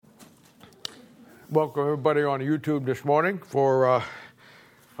Welcome everybody on YouTube this morning for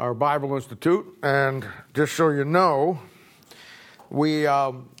our Bible Institute. And just so you know, we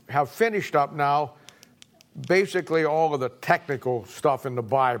have finished up now basically all of the technical stuff in the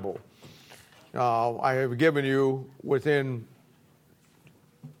Bible. I have given you within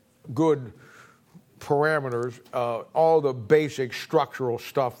good parameters all the basic structural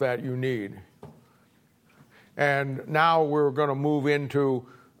stuff that you need. And now we're going to move into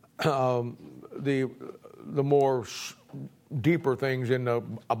the more deeper things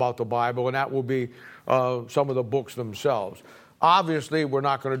about the Bible, and that will be some of the books themselves. Obviously, we're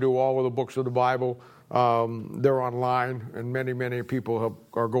not going to do all of the books of the Bible. They're online, and many people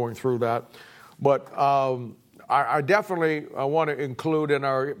are going through that. But I definitely want to include in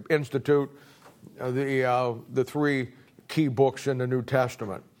our institute the three key books in the New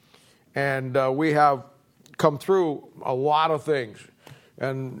Testament. And we have come through a lot of things,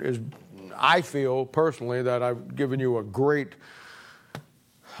 and I feel personally that I've given you a great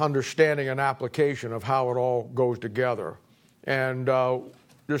understanding and application of how it all goes together. And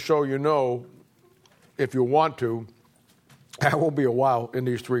just so you know, if you want to, it won't be a while in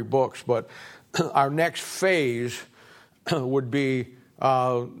these three books, but our next phase would be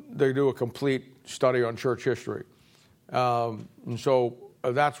they do a complete study on church history. And so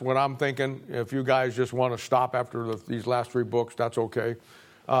that's what I'm thinking. If you guys just want to stop after these last three books, that's okay.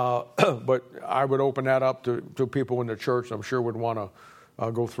 But I would open that up to people in the church. I'm sure would want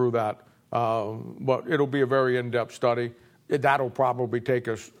to go through that. But it'll be a very in-depth study. That'll probably take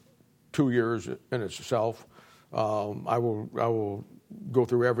us 2 years in itself. I will go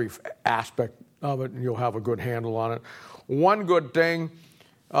through every aspect of it, and you'll have a good handle on it. One good thing,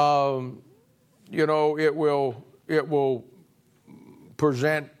 it will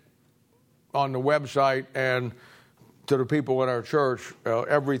present on the website and to the people in our church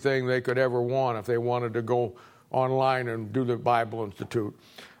everything they could ever want if they wanted to go online and do the Bible Institute.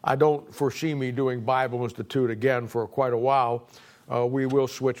 I don't foresee me doing Bible Institute again for quite a while. We will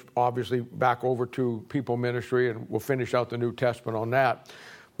switch, obviously, back over to People Ministry, and we'll finish out the New Testament on that.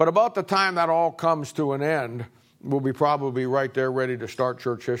 But about the time that all comes to an end, we'll be probably right there ready to start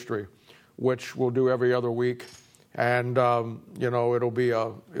church history, which we'll do every other week. And, it'll be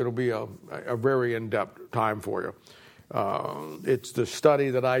a very in-depth time for you. It's the study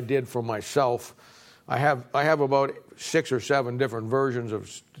that I did for myself. I have about 6 or 7 different versions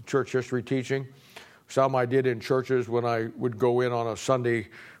of church history teaching. Some I did in churches when I would go in on a Sunday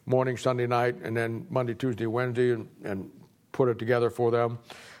morning, Sunday night, and then Monday, Tuesday, Wednesday, and put it together for them.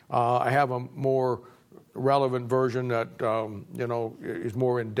 I have a more relevant version that is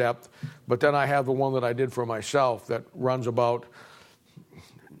more in depth. But then I have the one that I did for myself that runs about,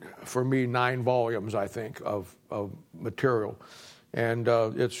 for me, 9 volumes, I think, of material. And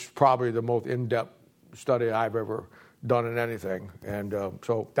it's probably the most in-depth study I've ever done in anything. And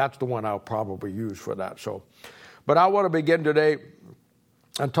so that's the one I'll probably use for that. But I want to begin today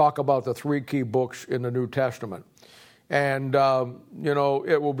and talk about the 3 key books in the New Testament. And,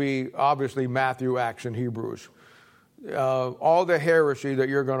 it will be obviously Matthew, Acts, and Hebrews. All the heresy that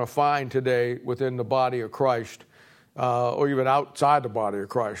you're going to find today within the body of Christ, or even outside the body of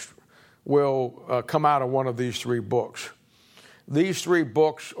Christ, will come out of one of these 3 books. These 3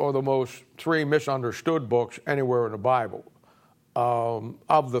 books are the 3 misunderstood books anywhere in the Bible.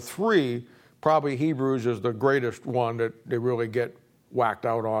 Of the 3, probably Hebrews is the greatest one that they really get whacked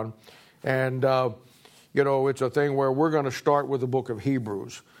out on. And, it's a thing where we're going to start with the book of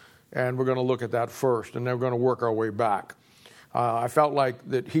Hebrews, and we're going to look at that first, and then we're going to work our way back. I felt like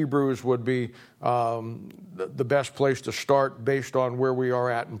that Hebrews would be the best place to start based on where we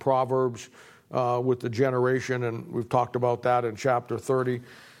are at in Proverbs with the generation, and we've talked about that in chapter 30,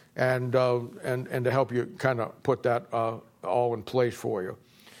 and to help you kind of put that all in place for you.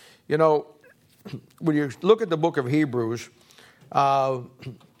 When you look at the book of Hebrews,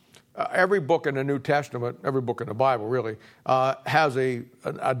 every book in the New Testament, every book in the Bible really, has a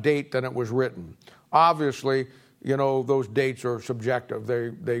date that it was written. Obviously, those dates are subjective.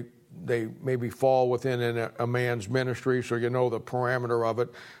 They maybe fall within a man's ministry, so you know the parameter of it,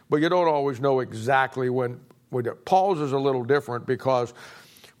 but you don't always know exactly when. Paul's is a little different because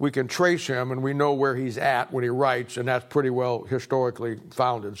we can trace him and we know where he's at when he writes, and that's pretty well historically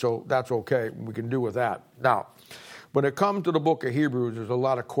founded, so that's okay. We can do with that. Now, when it comes to the book of Hebrews, there's a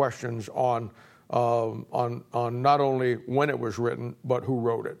lot of questions on not only when it was written, but who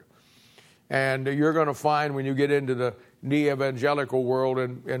wrote it. And you're going to find when you get into the evangelical world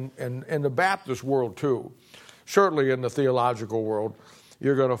and the Baptist world too, certainly in the theological world,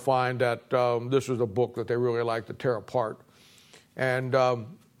 you're going to find that this is a book that they really like to tear apart. And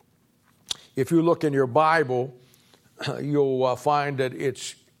If you look in your Bible, you'll find that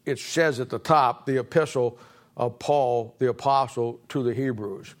it says at the top, the epistle of Paul, the apostle, to the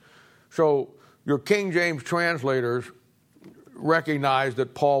Hebrews. So your King James translators recognize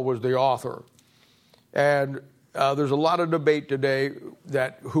that Paul was the author. And there's a lot of debate today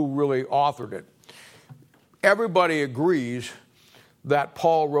that who really authored it. Everybody agrees that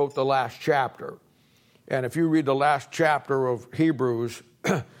Paul wrote the last chapter. And if you read the last chapter of Hebrews,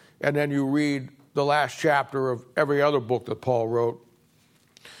 and then you read the last chapter of every other book that Paul wrote,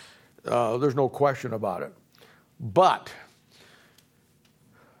 there's no question about it. But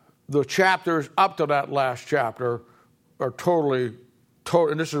the chapters up to that last chapter are totally,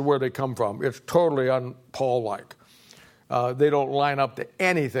 and this is where they come from. It's totally un-Paul-like. They don't line up to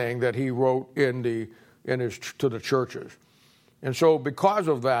anything that he wrote to the churches. And so because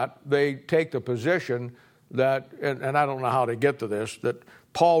of that, they take the position that, and I don't know how they get to this, that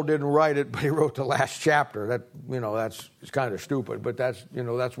Paul didn't write it, but he wrote the last chapter. That, it's kind of stupid, but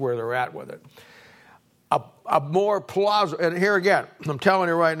that's where they're at with it. A more plausible, and here again, I'm telling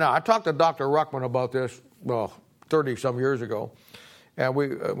you right now, I talked to Dr. Ruckman about this, 30-some years ago, and we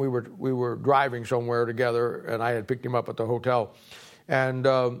were driving somewhere together, and I had picked him up at the hotel, and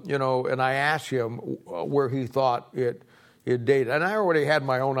and I asked him where he thought it dated, and I already had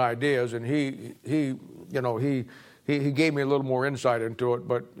my own ideas, and he gave me a little more insight into it,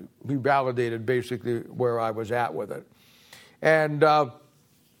 but he validated basically where I was at with it, and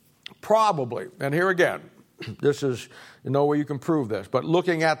probably, and here again, this is no way you can prove this, but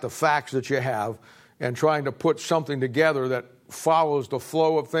looking at the facts that you have and trying to put something together that follows the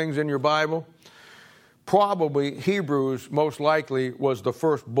flow of things in your Bible, probably Hebrews most likely was the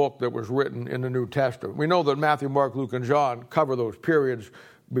first book that was written in the New Testament. We know that Matthew, Mark, Luke, and John cover those periods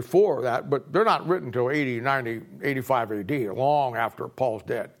before that, but they're not written until 80, 90, 85 AD, long after Paul's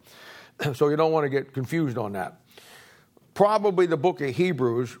dead. So you don't want to get confused on that. Probably the book of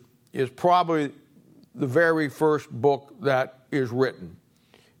Hebrews is probably the very first book that is written.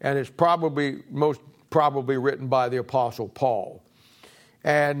 And it's most probably written by the Apostle Paul.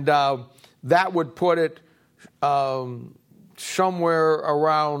 And that would put it somewhere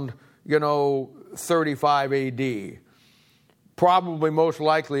around, 35 AD. Probably most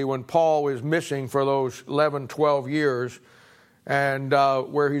likely when Paul is missing for those 11, 12 years, and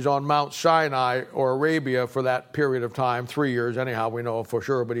where he's on Mount Sinai or Arabia for that period of time, 3 years anyhow, we know for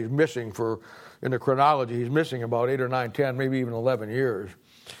sure, but he's missing in the chronology, he's missing about 8 or 9, 10, maybe even 11 years.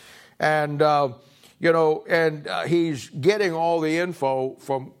 And, he's getting all the info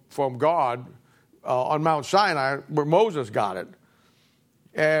from God on Mount Sinai where Moses got it.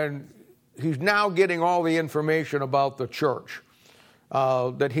 And he's now getting all the information about the church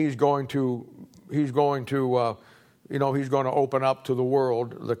that he's going to open up to the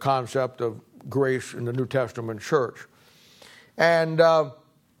world, the concept of grace in the New Testament church. And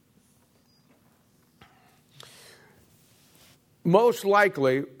most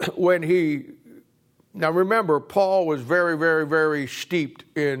likely now remember, Paul was very, very, very steeped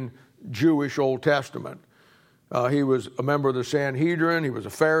in Jewish Old Testament. He was a member of the Sanhedrin. He was a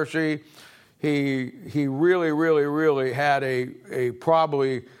Pharisee. He really, really, really had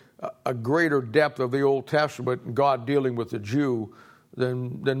probably a greater depth of the Old Testament and God dealing with the Jew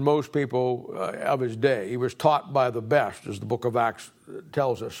than most people of his day. He was taught by the best, as the book of Acts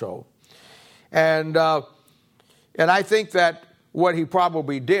tells us so. And I think that what he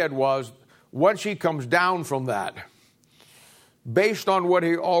probably did was, once he comes down from that, based on what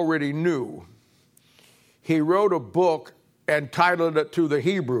he already knew, he wrote a book and titled it To the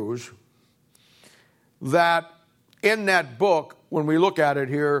Hebrews, that in that book, when we look at it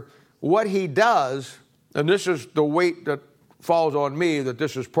here, what he does, and this is the weight that falls on me, that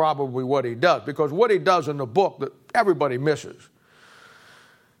this is probably what he does, because what he does in the book that everybody misses,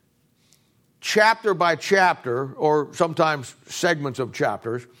 chapter by chapter, or sometimes segments of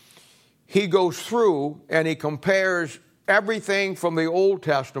chapters, he goes through and he compares everything from the Old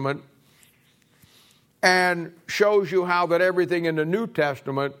Testament and shows you how that everything in the New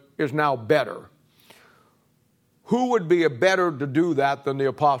Testament is now better. Who would be a better to do that than the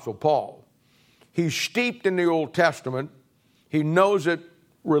Apostle Paul? He's steeped in the Old Testament. He knows it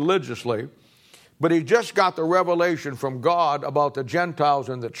religiously, but he just got the revelation from God about the Gentiles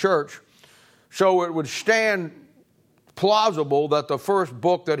in the church. So it would stand plausible that the first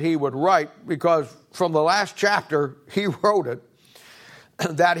book that he would write, because from the last chapter he wrote it,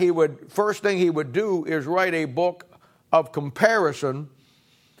 that first thing he would do is write a book of comparison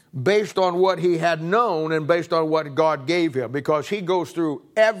based on what he had known and based on what God gave him, because he goes through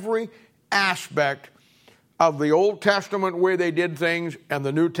every aspect of the Old Testament way they did things and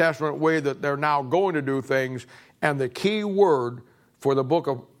the New Testament way that they're now going to do things. And the key word for the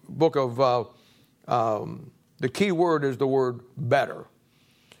the key word is the word better.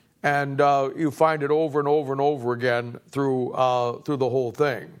 And you find it over and over and over again through the whole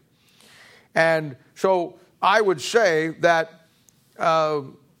thing. And so I would say that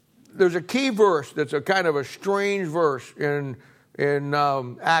there's a key verse that's a kind of a strange verse in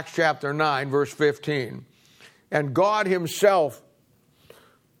Acts chapter 9, verse 15. And God himself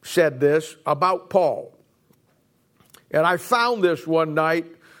said this about Paul. And I found this one night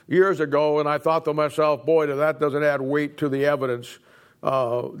years ago, and I thought to myself, boy, that doesn't add weight to the evidence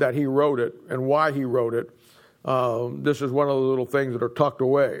that he wrote it and why he wrote it. This is one of the little things that are tucked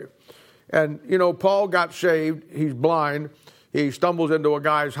away. And, you know, Paul got saved. He's blind. He stumbles into a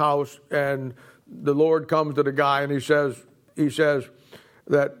guy's house, and the Lord comes to the guy, and he says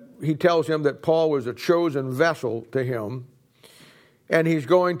that he tells him that Paul was a chosen vessel to him, and he's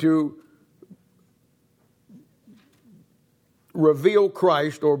going to reveal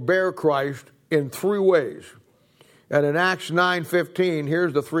Christ or bear Christ in three ways. And in Acts 9:15,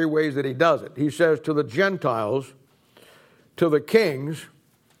 here's the three ways that he does it. He says, to the Gentiles, to the kings,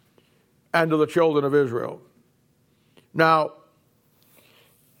 and to the children of Israel. Now,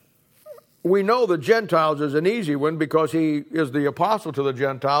 we know the Gentiles is an easy one because he is the apostle to the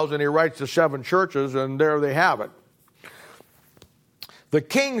Gentiles, and he writes to 7 churches, and there they have it. The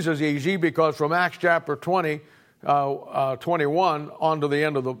kings is easy because from Acts chapter 21 on to the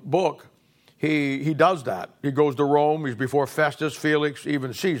end of the book, he does that. He goes to Rome. He's before Festus, Felix,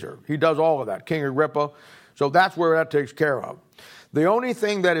 even Caesar. He does all of that, King Agrippa. So that's where that takes care of. The only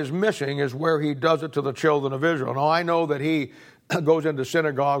thing that is missing is where he does it to the children of Israel. Now, I know that he goes into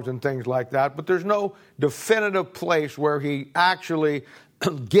synagogues and things like that, but there's no definitive place where he actually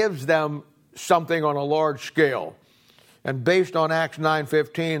gives them something on a large scale. And based on Acts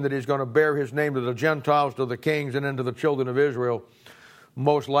 9:15, that he's going to bear his name to the Gentiles, to the kings, and into the children of Israel,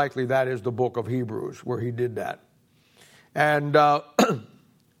 most likely that is the book of Hebrews where he did that. And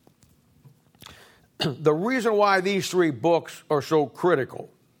the reason why these 3 books are so critical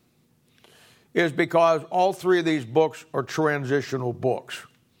is because all 3 of these books are transitional books.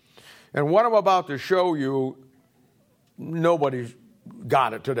 And what I'm about to show you, nobody's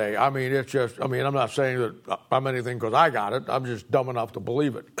got it today. I mean, I'm not saying that I'm anything because I got it. I'm just dumb enough to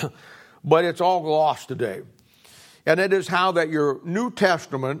believe it. But it's all lost today. And it is how that your New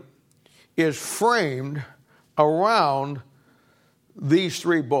Testament is framed around these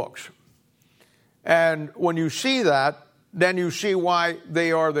 3 books. And when you see that, then you see why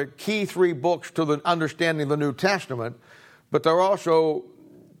they are the key 3 books to the understanding of the New Testament. But they're also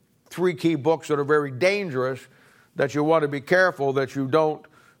 3 key books that are very dangerous, that you want to be careful that you don't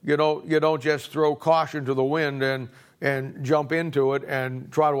just throw caution to the wind and jump into it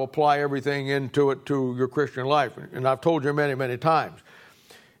and try to apply everything into it to your Christian life. And I've told you many, many times,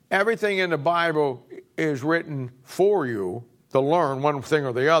 everything in the Bible is written for you to learn one thing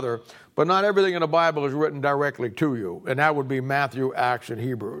or the other, but not everything in the Bible is written directly to you, and that would be Matthew, Acts, and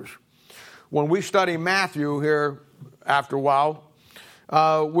Hebrews. When we study Matthew here after a while,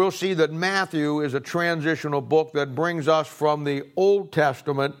 we'll see that Matthew is a transitional book that brings us from the Old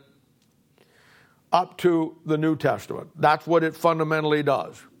Testament up to the New Testament. That's what it fundamentally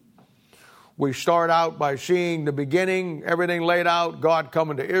does. We start out by seeing the beginning, everything laid out, God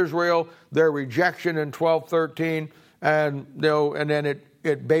coming to Israel, their rejection in 12:13, and then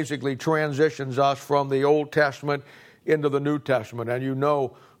it basically transitions us from the Old Testament into the New Testament. And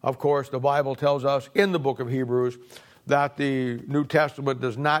of course, the Bible tells us in the book of Hebrews that the New Testament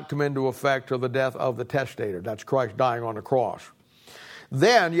does not come into effect till the death of the testator. That's Christ dying on the cross.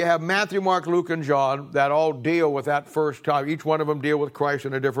 Then you have Matthew, Mark, Luke, and John that all deal with that first time. Each one of them deal with Christ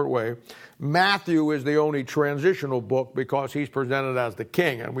in a different way. Matthew is the only transitional book because he's presented as the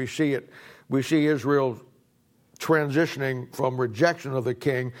king, and we see it. We see Israel transitioning from rejection of the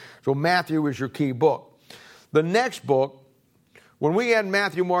king. So Matthew is your key book. The next book, when we end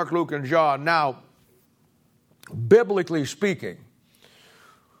Matthew, Mark, Luke, and John, now, biblically speaking,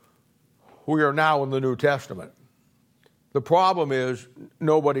 we are now in the New Testament. The problem is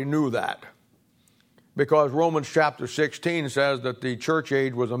nobody knew that, because Romans chapter 16 says that the church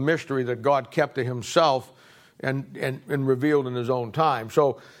age was a mystery that God kept to himself and revealed in his own time.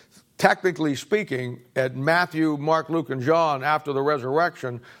 So technically speaking, at Matthew, Mark, Luke, and John, after the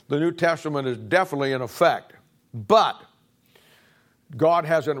resurrection, the New Testament is definitely in effect. But God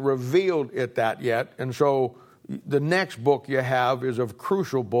hasn't revealed it that yet, and so the next book you have is a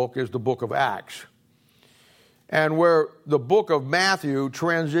crucial book, is the book of Acts. And where the book of Matthew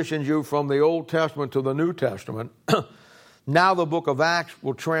transitions you from the Old Testament to the New Testament, now the book of Acts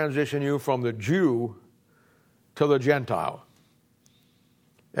will transition you from the Jew to the Gentile.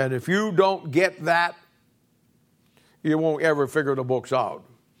 And if you don't get that, you won't ever figure the books out.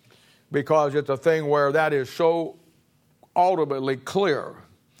 Because it's a thing where that is so ultimately clear.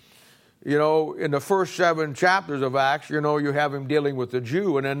 You know, in the first 7 chapters of Acts, you know, you have him dealing with the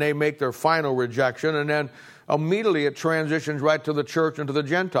Jew, and then they make their final rejection, and then immediately it transitions right to the church and to the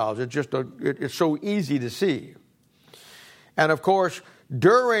Gentiles. It's so easy to see. And of course,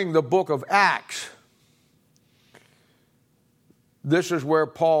 during the book of Acts, this is where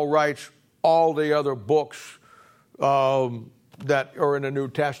Paul writes all the other books that are in the New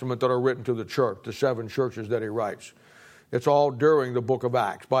Testament that are written to the church, the 7 churches that he writes. It's all during the book of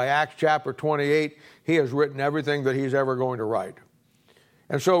Acts. By Acts chapter 28, he has written everything that he's ever going to write.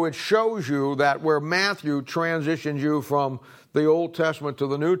 And so it shows you that where Matthew transitions you from the Old Testament to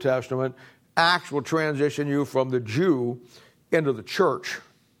the New Testament, Acts will transition you from the Jew into the church.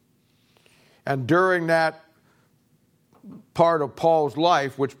 And during that part of Paul's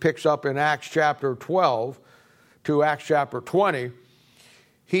life, which picks up in Acts chapter 12 to Acts chapter 20,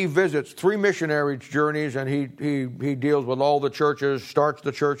 he visits 3 missionary journeys, and he deals with all the churches, starts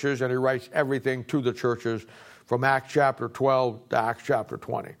the churches, and he writes everything to the churches from Acts chapter 12 to Acts chapter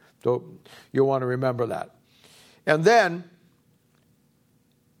 20. So you'll want to remember that. And then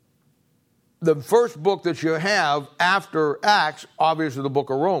the first book that you have after Acts, obviously the book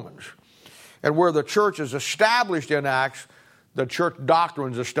of Romans. And where the church is established in Acts, the church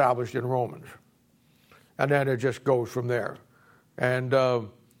doctrine is established in Romans. And then it just goes from there. And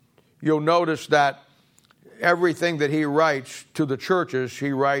you'll notice that everything that he writes to the churches,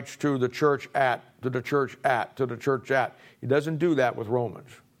 he writes to the church at, to the church at, to the church at. He doesn't do that with Romans.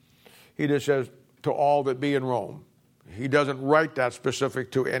 He just says, to all that be in Rome. He doesn't write that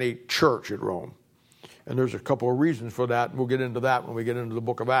specific to any church at Rome. And there's a couple of reasons for that, and we'll get into that when we get into the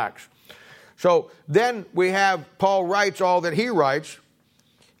book of Acts. So then we have Paul writes all that he writes,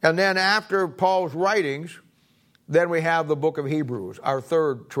 and then after Paul's writings, then we have the book of Hebrews, our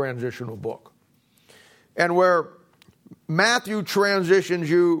third transitional book. And where Matthew transitions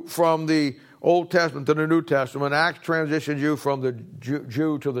you from the Old Testament to the New Testament, Acts transitions you from the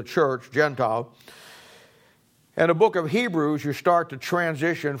Jew to the church, Gentile. And the book of Hebrews, you start to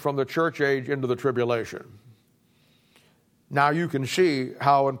transition from the church age into the tribulation. Now you can see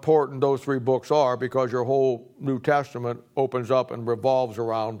how important those 3 books are, because your whole New Testament opens up and revolves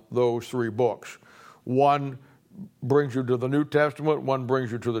around those 3 books. One brings you to the New Testament, one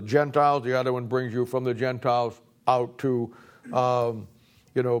brings you to the Gentiles, the other one brings you from the Gentiles out to,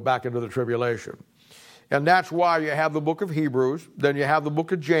 back into the tribulation. And that's why you have the book of Hebrews, then you have the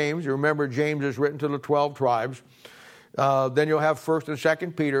book of James. You remember James is written to the 12 tribes. Then you'll have 1st and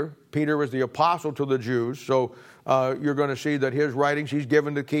 2nd Peter. Peter is the apostle to the Jews, so you're going to see that his writings, he's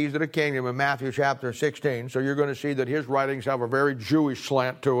given the keys to the kingdom in Matthew chapter 16, so you're going to see that his writings have a very Jewish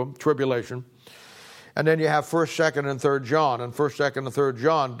slant to them, tribulation. And then you have 1st, 2nd, and 3rd John. And 1st, 2nd, and 3rd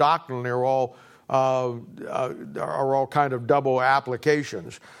John, doctrinally, are all kind of double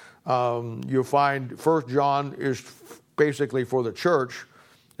applications. You'll find 1st John is basically for the church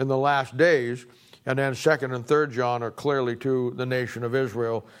in the last days, and then 2nd and 3rd John are clearly to the nation of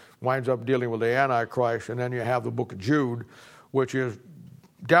Israel, winds up dealing with the Antichrist. And then you have the book of Jude, which is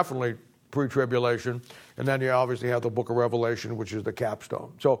definitely pre-tribulation. And then you obviously have the book of Revelation, which is the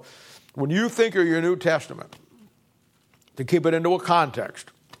capstone. So when you think of your New Testament, to keep it into a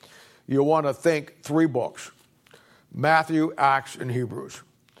context, you want to think 3 books: Matthew, Acts, and Hebrews.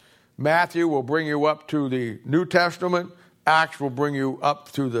 Matthew will bring you up to the New Testament. Acts will bring you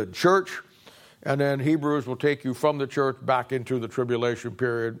up to the church. And then Hebrews will take you from the church back into the tribulation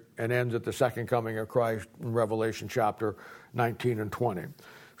period and ends at the second coming of Christ in Revelation chapter 19 and 20.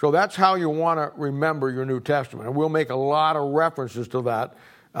 So that's how you want to remember your New Testament. And we'll make a lot of references to that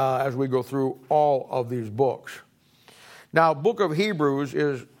as we go through all of these books. Now, book of Hebrews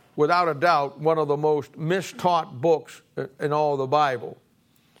is, without a doubt, one of the most mistaught books in all of the Bible.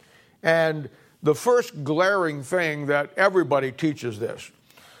 And the first glaring thing that everybody teaches this.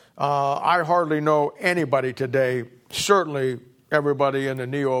 I hardly know anybody today, certainly everybody in the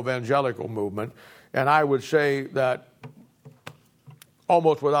neo-evangelical movement, and I would say that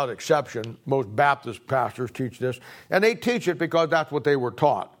almost without exception, most Baptist pastors teach this, and they teach it because that's what they were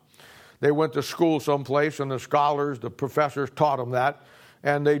taught. They went to school someplace, and the scholars, the professors taught them that,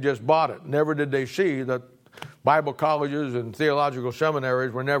 and they just bought it. Never did they see that Bible colleges and theological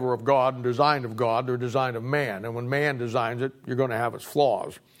seminaries were never of God and designed of God. They're designed of man, and when man designs it, you're going to have its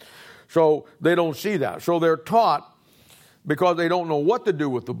flaws. So they don't see that. So they're taught, because they don't know what to do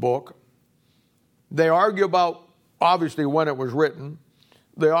with the book. They argue about, obviously, when it was written.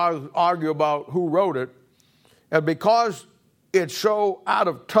 They argue about who wrote it. And because it's so out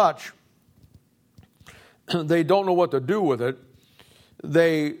of touch, they don't know what to do with it.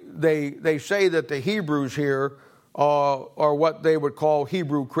 They say that the Hebrews here are what they would call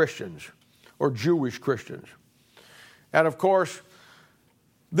Hebrew Christians or Jewish Christians. And of course,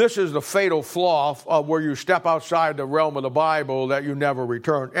 this is the fatal flaw of where you step outside the realm of the Bible that you never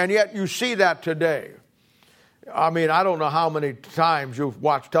return. And yet you see that today. I mean, I don't know how many times you've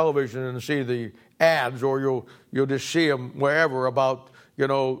watched television and see the ads, or you'll just see them wherever about,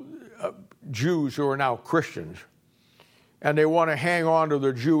 Jews who are now Christians. And they want to hang on to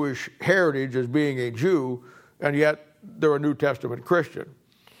their Jewish heritage as being a Jew, and yet they're a New Testament Christian.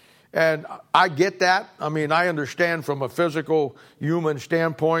 And I get that. I mean, I understand from a physical human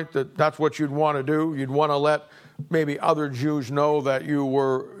standpoint that that's what you'd want to do. You'd want to let maybe other Jews know that you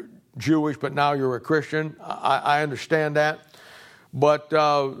were Jewish, but now you're a Christian. I understand that. But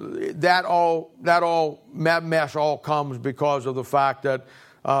that mess all comes because of the fact that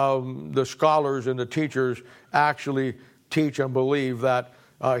the scholars and the teachers actually teach and believe that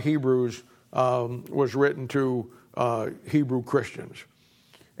Hebrews was written to Hebrew Christians.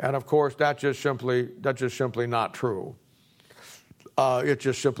 And of course, that's just simply not true. It's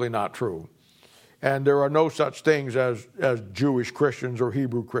just simply not true. And there are no such things as Jewish Christians or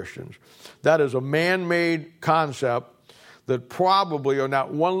Hebrew Christians. That is a man-made concept that probably, or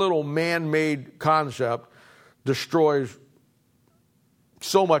that one little man-made concept, destroys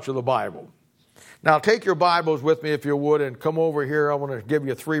so much of the Bible. Now, take your Bibles with me, if you would, and come over here. I want to give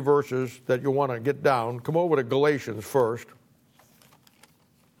you 3 verses that you want to get down. Come over to Galatians first.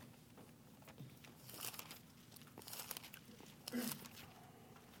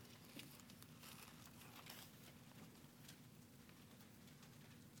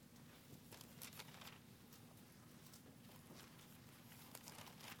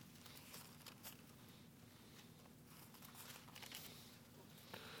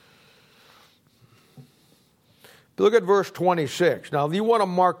 Look at verse 26. Now, you want to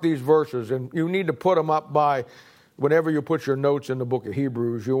mark these verses, and you need to put them up by, whenever you put your notes in the book of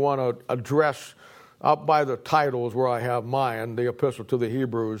Hebrews, you want to address up by the titles where I have mine, the Epistle to the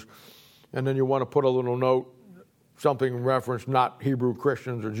Hebrews, and then you want to put a little note, something in reference, not Hebrew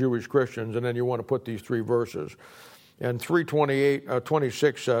Christians or Jewish Christians, and then you want to put these 3 verses. And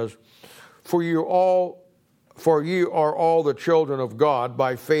 26 says, For ye are all the children of God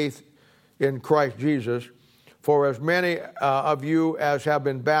by faith in Christ Jesus. For as many of you as have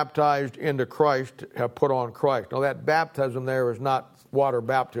been baptized into Christ have put on Christ. Now that baptism there is not water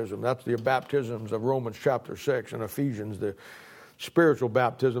baptism. That's the baptisms of Romans chapter 6 and Ephesians, the spiritual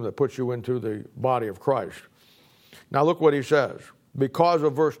baptism that puts you into the body of Christ. Now look what he says. Because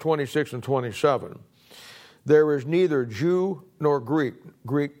of verse 26 and 27, there is neither Jew nor Greek,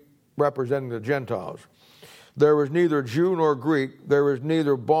 Greek representing the Gentiles. There is neither Jew nor Greek, there is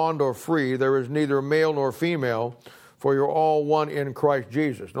neither bond or free, there is neither male nor female, for you're all one in Christ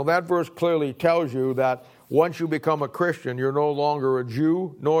Jesus. Now that verse clearly tells you that once you become a Christian, you're no longer a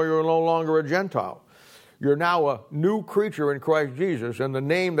Jew, nor you're no longer a Gentile. You're now a new creature in Christ Jesus, and the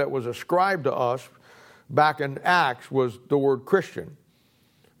name that was ascribed to us back in Acts was the word Christian.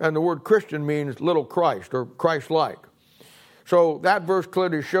 And the word Christian means little Christ, or Christ-like. So that verse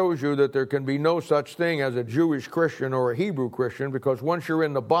clearly shows you that there can be no such thing as a Jewish Christian or a Hebrew Christian, because once you're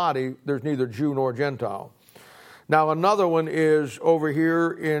in the body, there's neither Jew nor Gentile. Now another one is over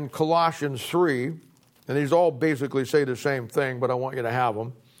here in Colossians 3, and these all basically say the same thing, but I want you to have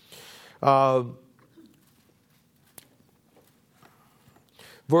them.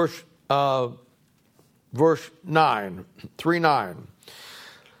 Verse 9, 3:9.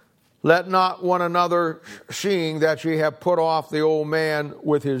 Let not one another, seeing that ye have put off the old man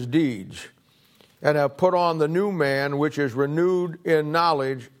with his deeds, and have put on the new man, which is renewed in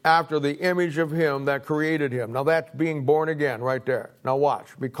knowledge after the image of him that created him. Now that's being born again right there. Now watch.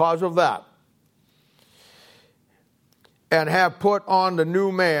 Because of that, and have put on the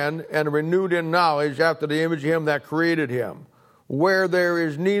new man, and renewed in knowledge after the image of him that created him. Where there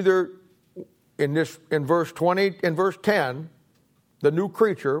is neither, in verse 10, the new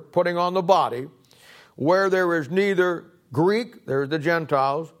creature putting on the body, where there is neither Greek, there's the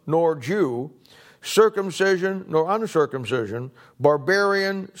Gentiles, nor Jew, circumcision nor uncircumcision,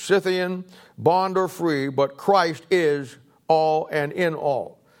 barbarian, Scythian, bond or free, but Christ is all and in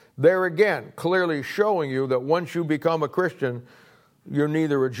all. There again, clearly showing you that once you become a Christian, you're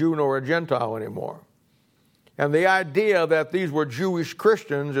neither a Jew nor a Gentile anymore. And the idea that these were Jewish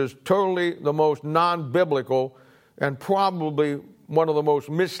Christians is totally the most non-biblical and probably one of the most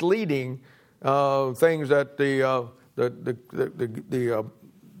misleading things that the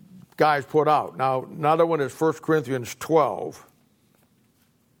guys put out. Now, another one is 1 Corinthians 12.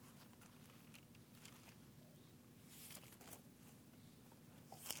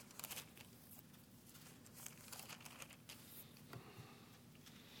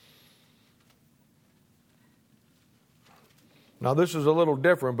 Now, this is a little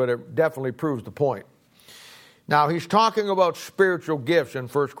different, but it definitely proves the point. Now, he's talking about spiritual gifts in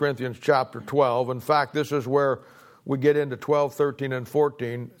 1 Corinthians chapter 12. In fact, this is where we get into 12, 13, and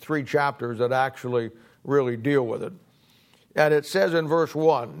 14, 3 chapters that actually really deal with it. And it says in verse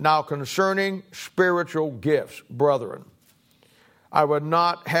 1, "Now concerning spiritual gifts, brethren, I would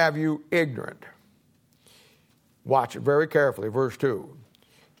not have you ignorant." Watch it very carefully, verse 2.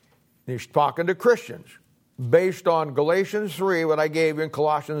 He's talking to Christians. Based on Galatians 3, what I gave you in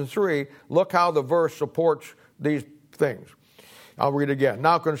Colossians 3, look how the verse supports these things. I'll read again.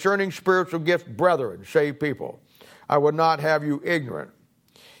 "Now concerning spiritual gifts, brethren," saved people, "I would not have you ignorant.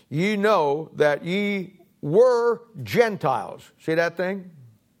 Ye know that ye were Gentiles." See that thing?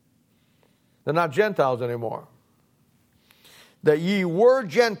 They're not Gentiles anymore. "That ye were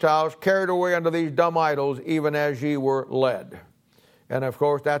Gentiles, carried away unto these dumb idols, even as ye were led." And of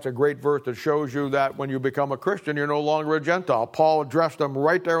course, that's a great verse that shows you that when you become a Christian, you're no longer a Gentile. Paul addressed them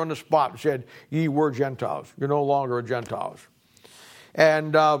right there on the spot and said, "Ye were Gentiles. You're no longer a Gentiles."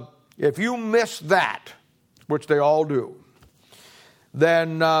 And if you miss that, which they all do,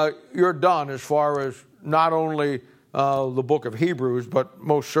 then you're done as far as not only the book of Hebrews, but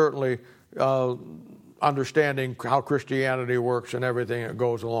most certainly understanding how Christianity works and everything that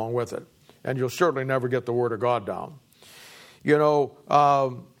goes along with it. And you'll certainly never get the Word of God down. You know,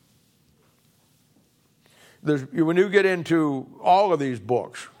 when you get into all of these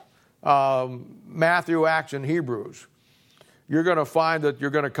books, Matthew, Acts, and Hebrews, you're going to find that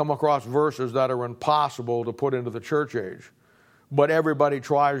you're going to come across verses that are impossible to put into the church age. But everybody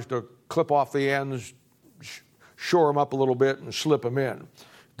tries to clip off the ends, shore them up a little bit, and slip them in.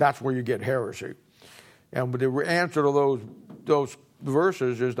 That's where you get heresy. And the answer to those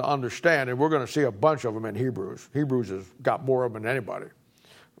verses is to understand, and we're going to see a bunch of them in Hebrews. Hebrews has got more of them than anybody.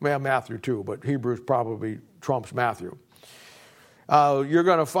 Well, Matthew too, but Hebrews probably trumps Matthew. You're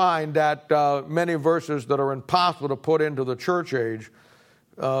going to find that many verses that are impossible to put into the church age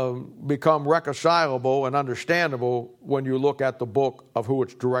become reconcilable and understandable when you look at the book of who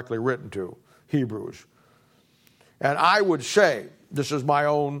it's directly written to, Hebrews. And I would say, this is my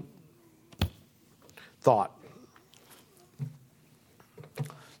own thought,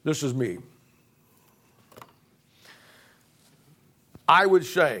 this is me. I would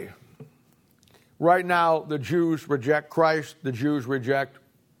say, right now, the Jews reject Christ, the Jews reject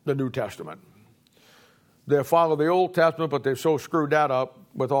the New Testament. They follow the Old Testament, but they've so screwed that up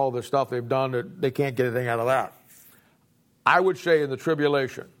with all the stuff they've done that they can't get anything out of that. I would say in the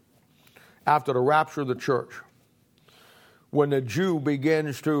tribulation, after the rapture of the church, when the Jew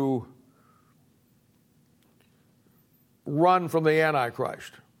begins to run from the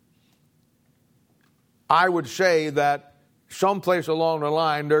Antichrist, I would say that someplace along the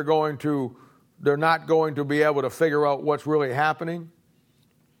line they're not going to be able to figure out what's really happening.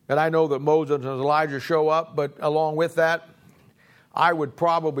 And I know that Moses and Elijah show up, but along with that, I would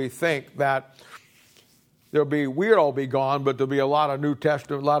probably think that we'd all be gone, but there'll be a lot of New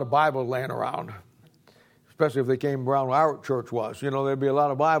Testament, a lot of Bibles laying around. Especially if they came around where our church was. There'd be a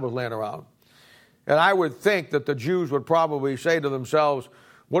lot of Bibles laying around. And I would think that the Jews would probably say to themselves,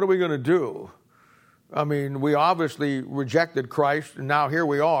 what are we going to do? I mean, we obviously rejected Christ, and now here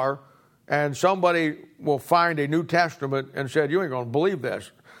we are, and somebody will find a New Testament and said, you ain't going to believe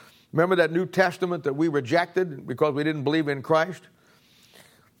this. Remember that New Testament that we rejected because we didn't believe in Christ?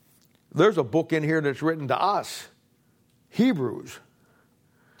 There's a book in here that's written to us, Hebrews.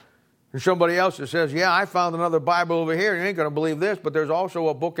 And somebody else that says, yeah, I found another Bible over here. You ain't going to believe this, but there's also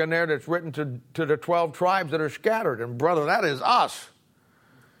a book in there that's written to the 12 tribes that are scattered. And brother, that is us.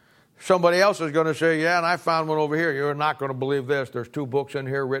 Somebody else is going to say, yeah, and I found one over here. You're not going to believe this. There's 2 books in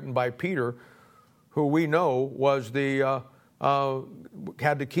here written by Peter, who we know was had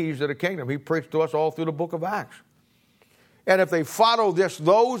the keys to the kingdom. He preached to us all through the book of Acts. And if they follow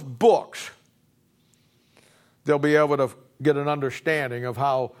those books, they'll be able to get an understanding of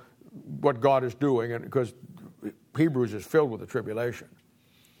what God is doing, and because Hebrews is filled with the tribulation,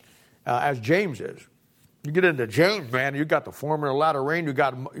 as James is. You get into James, man, you got the former and the latter rain, you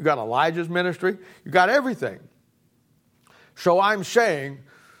got Elijah's ministry, you got everything. So I'm saying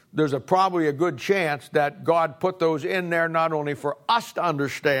there's probably a good chance that God put those in there not only for us to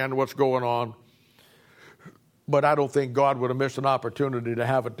understand what's going on, but I don't think God would have missed an opportunity to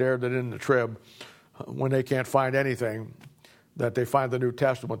have it there that in the trib, when they can't find anything, that they find the New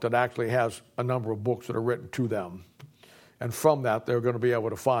Testament that actually has a number of books that are written to them. And from that, they're going to be able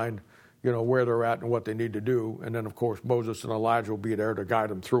to find, where they're at and what they need to do. And then, of course, Moses and Elijah will be there to guide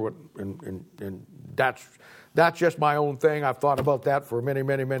them through it. And that's just my own thing. I've thought about that for many,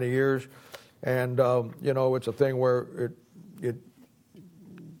 many, many years. And, it's a thing where it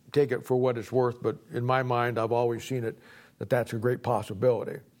take it for what it's worth. But in my mind, I've always seen it that's a great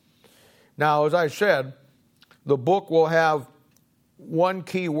possibility. Now, as I said, the book will have one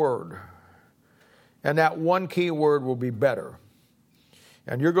key word. And that one key word will be better.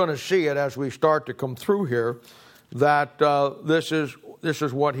 And you're going to see it as we start to come through here, that this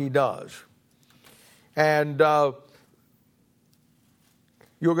is what he does. And you're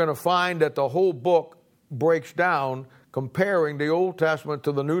going to find that the whole book breaks down comparing the Old Testament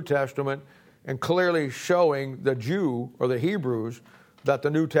to the New Testament and clearly showing the Jew or the Hebrews that the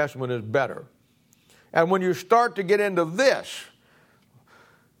New Testament is better. And when you start to get into this,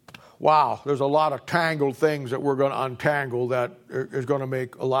 wow, there's a lot of tangled things that we're going to untangle that is going to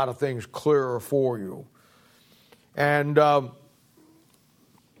make a lot of things clearer for you. And,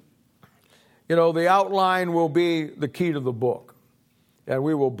 the outline will be the key to the book. And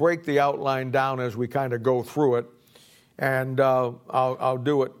we will break the outline down as we kind of go through it. And I'll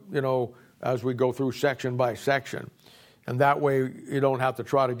do it, as we go through section by section. And that way you don't have to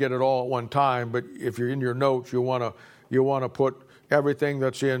try to get it all at one time. But if you're in your notes, you want to put everything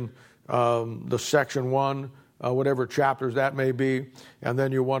that's in the section 1, whatever chapters that may be, and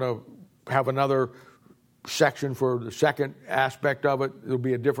then you want to have another section for the second aspect of it. It'll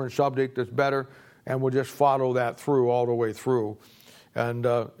be a different subject that's better, and we'll just follow that through all the way through, and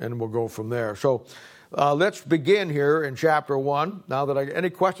we'll go from there. So let's begin here in chapter 1. Now that any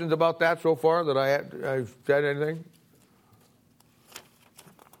questions about that so far? That I've said anything?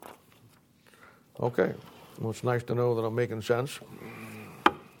 Okay. Well, it's nice to know that I'm making sense.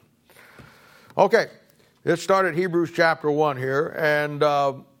 Okay, let's start at Hebrews chapter 1 here. And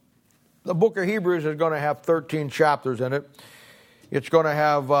the book of Hebrews is going to have 13 chapters in it. It's going to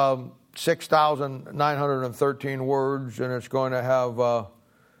have 6,913 words, and it's going to have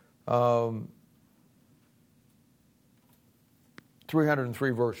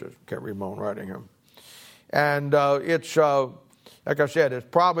 303 verses. Can't read my own writing here. And it's, like I said, it's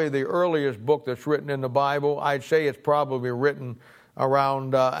probably the earliest book that's written in the Bible. I'd say it's probably written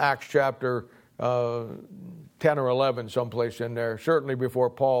around Acts chapter 10 or 11, someplace in there. Certainly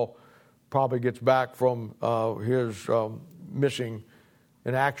before Paul probably gets back from his missing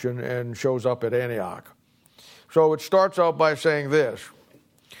in action and shows up at Antioch. So it starts out by saying this.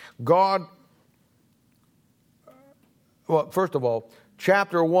 First of all,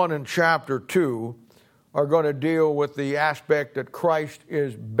 chapter 1 and chapter 2 are going to deal with the aspect that Christ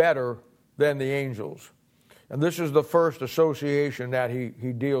is better than the angels. And this is the first association that he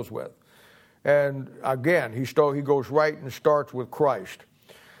deals with. And again, he goes right and starts with Christ.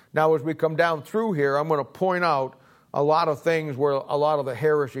 Now, as we come down through here, I'm going to point out a lot of things where a lot of the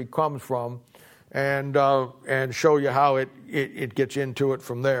heresy comes from, and show you how it gets into it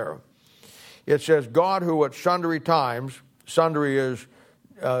from there. It says, God who at sundry times, sundry is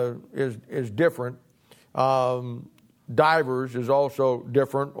different. Divers is also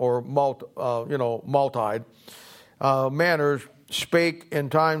different, or multied. Manners spake in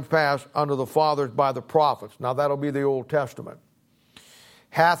times past unto the fathers by the prophets. Now that'll be the Old Testament.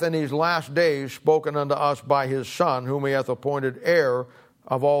 Hath in these last days spoken unto us by his Son, whom he hath appointed heir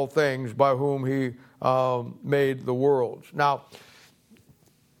of all things, by whom he made the worlds. Now,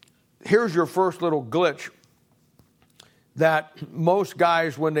 here's your first little glitch that most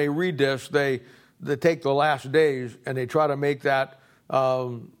guys, when they read this, they take the last days and they try to make that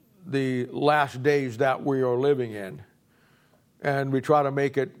the last days that we are living in. And we try to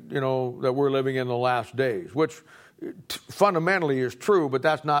make it, that we're living in the last days, which fundamentally is true, but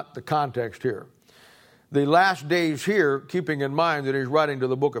that's not the context here. The last days here, keeping in mind that he's writing to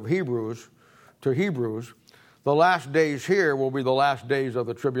the book of Hebrews, the last days here will be the last days of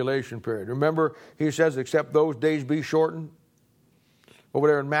the tribulation period. Remember, he says, except those days be shortened, over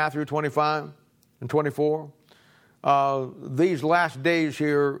there in Matthew 25 and 24. These last days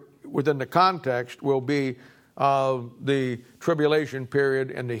here, within the context, will be the tribulation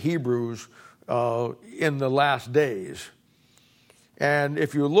period and the Hebrews in the last days. And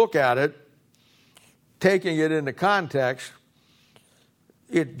if you look at it, taking it into context,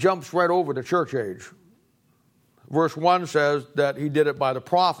 it jumps right over the church age. verse 1 says that he did it by the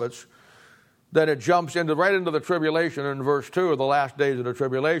prophets. Then it jumps right into the tribulation in verse 2 of the last days of the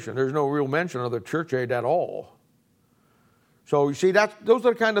tribulation. There's no real mention of the church age at all. So you see, those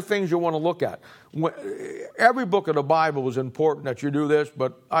are the kind of things you want to look at. Every book of the Bible is important that you do this,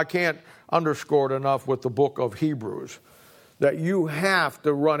 but I can't underscore it enough with the book of Hebrews, that you have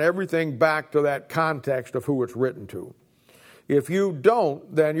to run everything back to that context of who it's written to. If you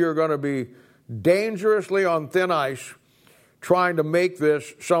don't, then you're going to be dangerously on thin ice trying to make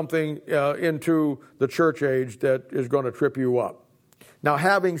this something into the church age that is going to trip you up. Now,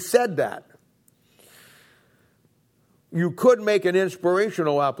 having said that, you could make an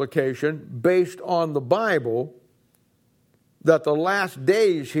inspirational application based on the Bible that the last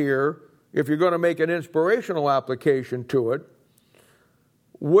days here, if you're going to make an inspirational application to it,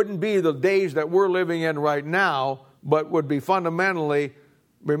 wouldn't be the days that we're living in right now, but would be fundamentally,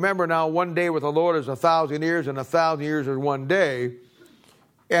 remember now, one day with the Lord is 1,000 years, and 1,000 years is one day.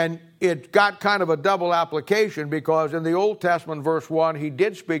 And it got kind of a double application because in the Old Testament, verse 1, he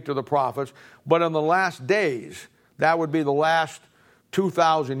did speak to the prophets, but in the last days, that would be the last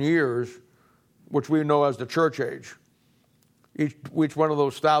 2,000 years, which we know as the church age. Each one of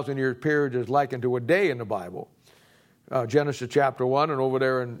those 1,000-year periods is likened to a day in the Bible. Genesis chapter 1 and over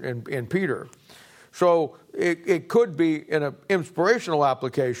there in Peter. So it could be in an inspirational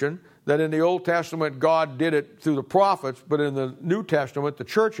application that in the Old Testament God did it through the prophets, but in the New Testament, the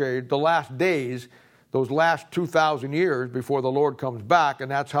church age, the last days, those last 2,000 years before the Lord comes back, and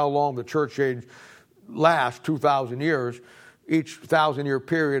that's how long the church age lasts, 2,000 years, each 1,000-year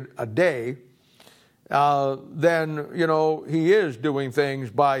period a day, then, he is doing things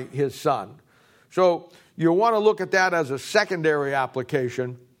by his Son. So you want to look at that as a secondary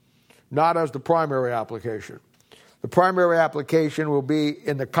application, not as the primary application. The primary application will be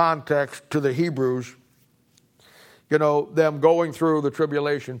in the context to the Hebrews, them going through the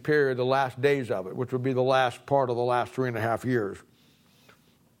tribulation period, the last days of it, which would be the last part of the last 3.5 years.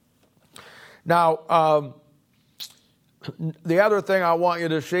 Now, the other thing I want you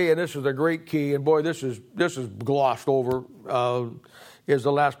to see, and this is a great key, and boy, this is glossed over, is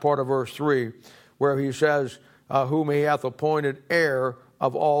the last part of verse 3, where he says, whom he hath appointed heir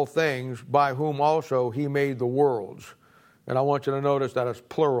of all things, by whom also he made the worlds. And I want you to notice that it's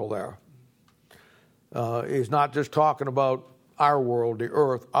plural there. He's not just talking about our world, the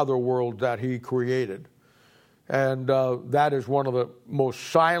earth, other worlds that he created. And that is one of the most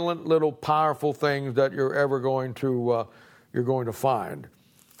silent, little, powerful things that you're ever going to find.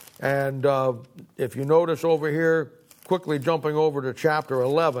 And if you notice over here, quickly jumping over to chapter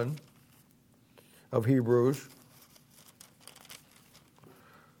 11 of Hebrews.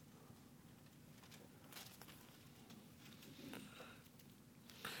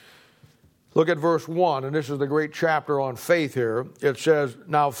 Look at verse 1, and this is the great chapter on faith here. It says,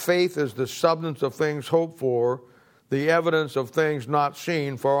 now faith is the substance of things hoped for, the evidence of things not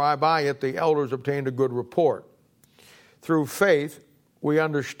seen, for by it the elders obtained a good report. Through faith, we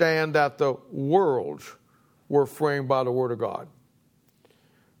understand that the worlds were framed by the Word of God.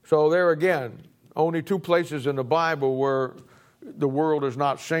 So there again, only two places in the Bible where the world is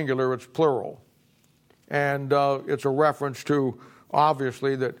not singular, it's plural. And it's a reference to,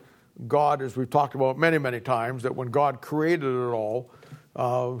 obviously, that God, as we've talked about many, many times, that when God created it all,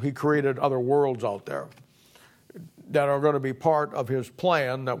 he created other worlds out there that are going to be part of his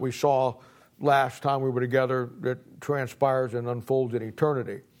plan that we saw last time we were together, that transpires and unfolds in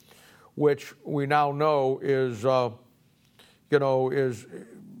eternity, which we now know is the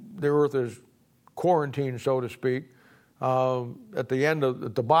earth is quarantined, so to speak, at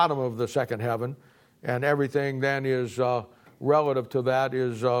the bottom of the second heaven, and everything then is relative to that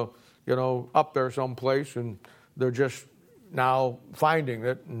is up there someplace, and they're just now finding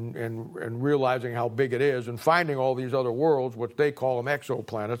it and realizing how big it is, and finding all these other worlds, which they call them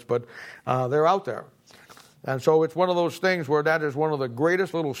exoplanets, but they're out there. And so it's one of those things where that is one of the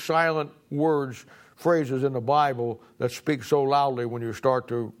greatest little silent words, phrases in the Bible that speak so loudly when you start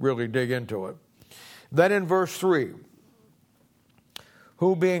to really dig into it. Then in verse 3,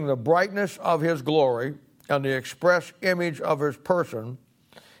 who being the brightness of his glory and the express image of his person,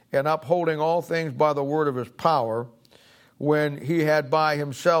 and upholding all things by the word of his power, when he had by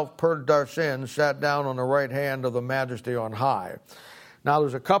himself purged our sins, sat down on the right hand of the majesty on high. Now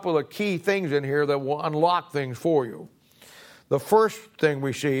there's a couple of key things in here that will unlock things for you. The first thing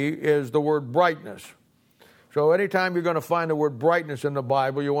we see is the word brightness. So anytime you're going to find the word brightness in the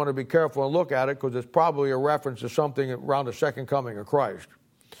Bible, you want to be careful and look at it, because it's probably a reference to something around the second coming of Christ.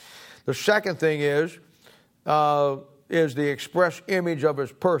 The second thing is the express image of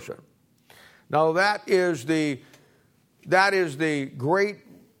his person. Now that is the that is the great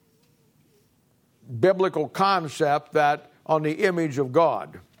biblical concept that on the image of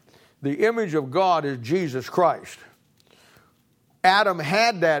God. The image of God is Jesus Christ. Adam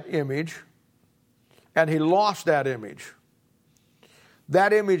had that image, and he lost that image.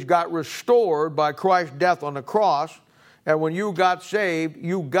 That image got restored by Christ's death on the cross, and when you got saved,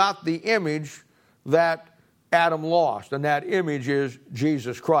 you got the image that Adam lost, and that image is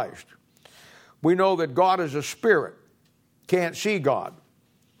Jesus Christ. We know that God is a spirit, can't see God,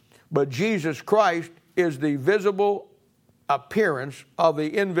 but Jesus Christ is the visible appearance of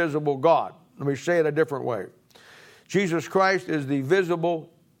the invisible God. Let me say it a different way. Jesus Christ is the visible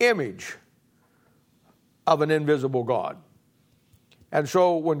image of an invisible God. And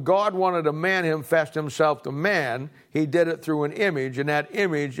so when God wanted to manifest himself to man, he did it through an image, and that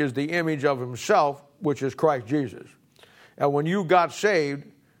image is the image of himself, which is Christ Jesus. And when you got saved,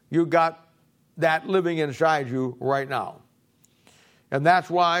 you got that living inside you right now. And that's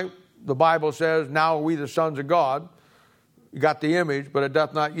why the Bible says, now are we the sons of God. You got the image, but it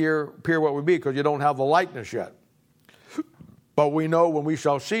doth not appear what we be, because you don't have the likeness yet. But we know when we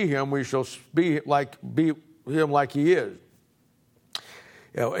shall see him, we shall be him like he is.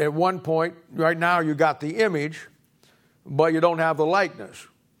 You know, at one point, right now, you got the image, but you don't have the likeness.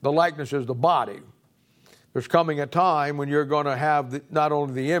 The likeness is the body. There's coming a time when you're going to have not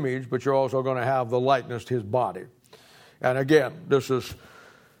only the image, but you're also going to have the likeness to his body. And again, this is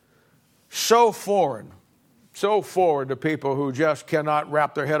so foreign to people who just cannot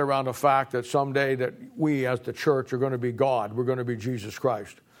wrap their head around the fact that someday that we as the church are going to be God. We're going to be Jesus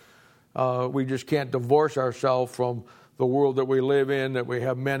Christ. We just can't divorce ourselves from the world that we live in, that we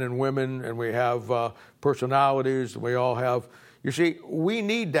have men and women, and we have personalities, and we all have... You see, we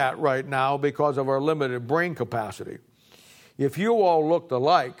need that right now because of our limited brain capacity. If you all looked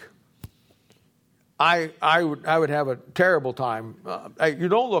alike, I would have a terrible time. You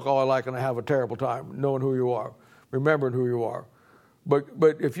don't look all alike and I have a terrible time knowing who you are, remembering who you are. But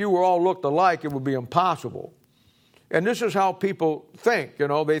if you were all looked alike, it would be impossible. And this is how people think. You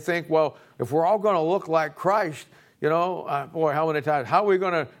know, they think, well, if we're all going to look like Christ, you know, boy, how many times? How are we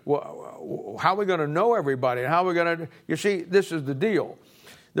going to know everybody? How are we going to? You see, this is the deal.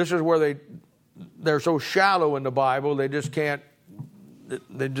 This is where they're so shallow in the Bible. They just can't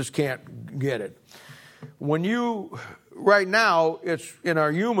get it. When you right now, it's in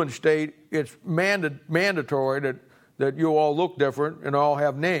our human state. It's mandatory that you all look different and all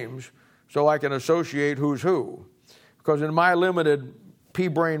have names, so I can associate who's who. Because in my limited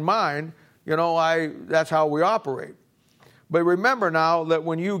pea-brain mind, you know, that's how we operate. But remember now that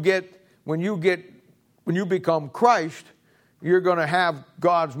when you become Christ, you're going to have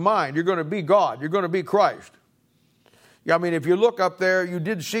God's mind. You're going to be God. You're going to be Christ. I mean, if you look up there, you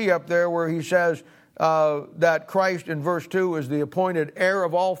did see up there where he says that Christ in verse 2 is the appointed heir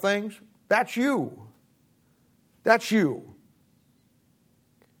of all things. That's you. That's you.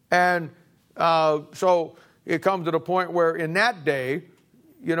 And so it comes to the point where in that day,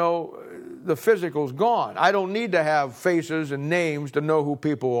 you know, the physical's gone. I don't need to have faces and names to know who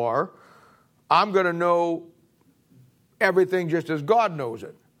people are. I'm going to know everything just as God knows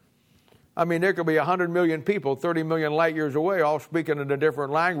it. I mean, there could be 100 million people 30 million light years away, all speaking in a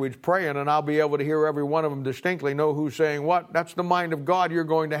different language, praying, and I'll be able to hear every one of them distinctly, know who's saying what. That's the mind of God you're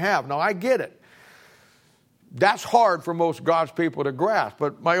going to have. Now, I get it. That's hard for most God's people to grasp,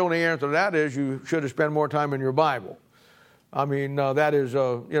 but my only answer to that is you should have spent more time in your Bible. I mean, that is,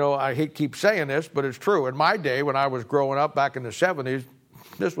 you know, I keep saying this, but it's true. In my day, when I was growing up back in the 70s,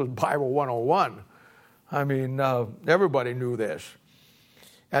 this was Bible 101. I mean, everybody knew this.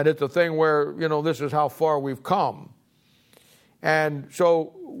 And it's a thing where, you know, this is how far we've come. And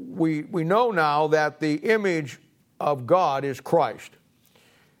so we know now that the image of God is Christ.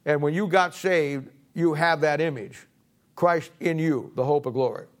 And when you got saved, you have that image. Christ in you, the hope of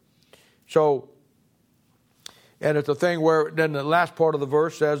glory. So, and it's a thing where then the last part of the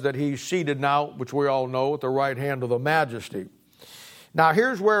verse says that he's seated now, which we all know, at the right hand of the majesty. Now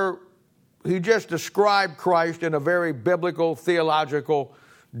here's where he just described Christ in a very biblical, theological,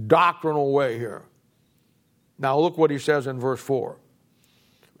 doctrinal way here. Now look what he says in verse 4.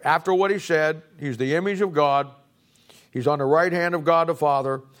 After what he said, he's the image of God. He's on the right hand of God the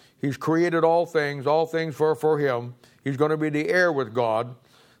Father. He's created all things for him. He's going to be the heir with God.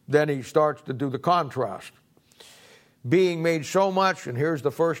 Then he starts to do the contrast. Being made so much, and here's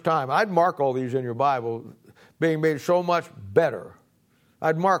the first time. I'd mark all these in your Bible. Being made so much better.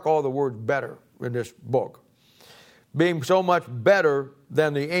 I'd mark all the words better in this book. Being so much better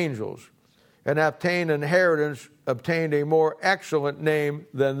than the angels, and obtained inheritance, obtained a more excellent name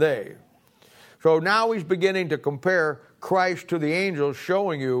than they. So now he's beginning to compare Christ to the angels,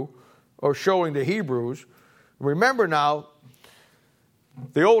 showing the Hebrews. Remember now,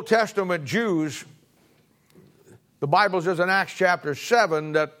 the Old Testament Jews, the Bible says in Acts chapter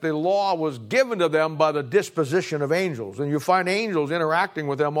 7 that the law was given to them by the disposition of angels. And you find angels interacting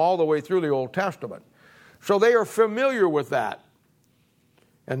with them all the way through the Old Testament. So they are familiar with that.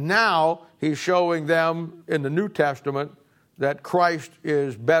 And now he's showing them in the New Testament that Christ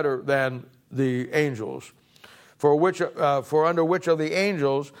is better than the angels. For under which of the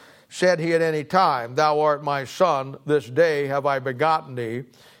angels said he at any time, Thou art my son, this day have I begotten thee,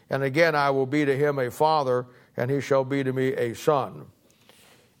 and again I will be to him a father, and he shall be to me a son.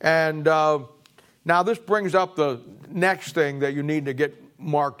 And now this brings up the next thing that you need to get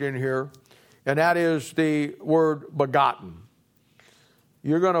marked in here, and that is the word begotten.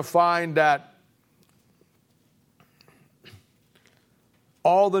 You're going to find that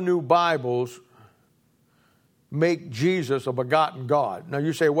all the new Bibles make Jesus a begotten God. Now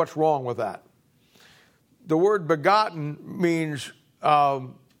you say, what's wrong with that? The word begotten means,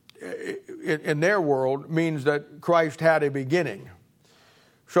 in their world, means that Christ had a beginning.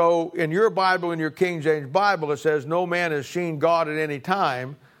 So in your Bible, in your King James Bible, it says, no man has seen God at any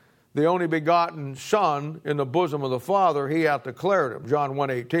time. The only begotten Son in the bosom of the Father, he hath declared him. John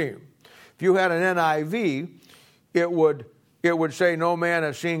 1:18. If you had an NIV, it would say, no man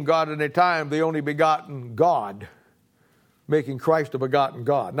has seen God at any time, the only begotten God, making Christ a begotten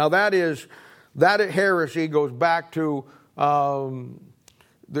God. Now that heresy goes back to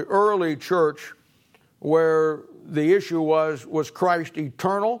the early church, where the issue was Christ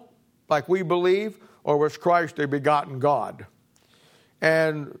eternal, like we believe, or was Christ a begotten God?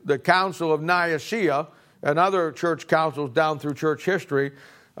 And the Council of Nicaea and other church councils down through church history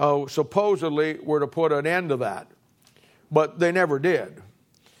supposedly were to put an end to that. But they never did.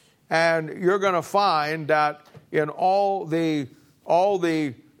 And you're going to find that in all the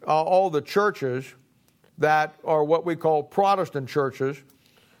churches that are what we call Protestant churches,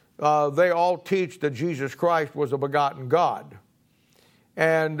 they all teach that Jesus Christ was a begotten God.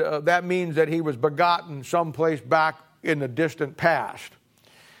 And that means that he was begotten someplace back in the distant past,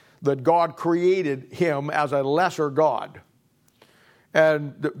 that God created him as a lesser God.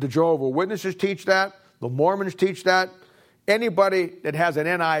 And the Jehovah's Witnesses teach that. The Mormons teach that. Anybody that has an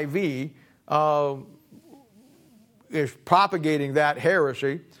NIV is propagating that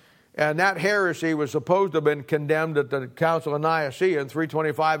heresy. And that heresy was supposed to have been condemned at the Council of Nicaea in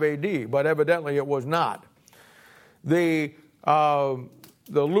 325 AD, but evidently it was not. The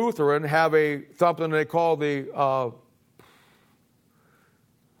Lutheran have something they call the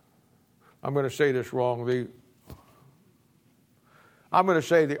I'm going to say this wrong. I'm going to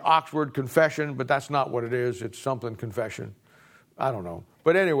say the Oxford Confession, but that's not what it is. It's something confession. I don't know.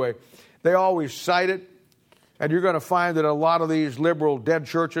 But anyway, they always cite it. And you're going to find that a lot of these liberal dead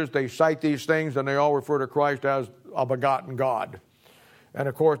churches, they cite these things and they all refer to Christ as a begotten God. And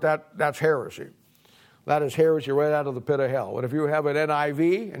of course, that's heresy. That is heresy right out of the pit of hell. And if you have an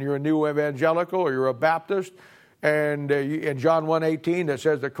NIV and you're a new evangelical or you're a Baptist, and in John 1:18 that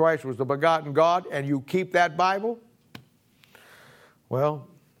says that Christ was the begotten God, and you keep that Bible, well,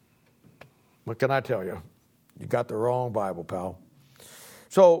 what can I tell you? You got the wrong Bible, pal.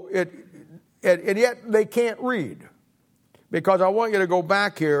 So and yet they can't read, because I want you to go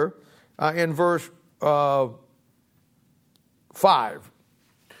back here in verse 5.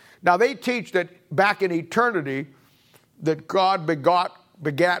 Now they teach that back in eternity that God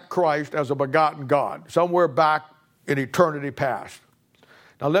begat Christ as a begotten God, somewhere back in eternity past.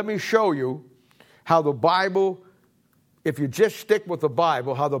 Now let me show you how the Bible, if you just stick with the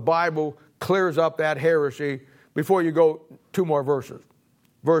Bible, how the Bible clears up that heresy before you go two more verses.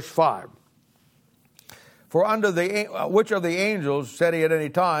 Verse 5. For under which of the angels said he at any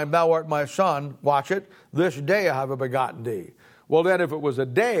time, Thou art my son, watch it, this day I have begotten thee. Well then, if it was a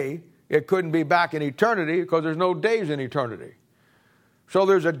day, it couldn't be back in eternity, because there's no days in eternity. So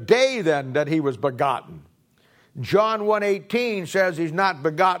there's a day then that he was begotten. John 1:18 says he's not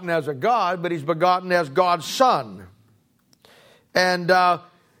begotten as a God, but he's begotten as God's son. And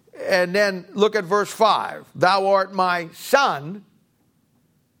then look at verse 5. Thou art my son,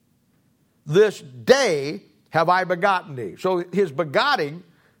 this day have I begotten thee. So his begetting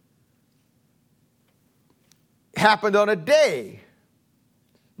happened on a day.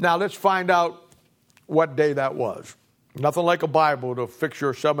 Now let's find out what day that was. Nothing like a Bible to fix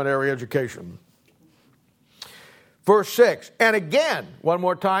your seminary education. Verse 6, and again, one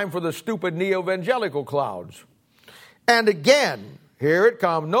more time for the stupid neo-evangelical clouds. And again, here it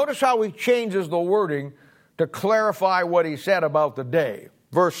comes. Notice how he changes the wording to clarify what he said about the day.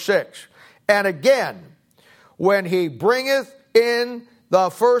 Verse 6, and again, when he bringeth in the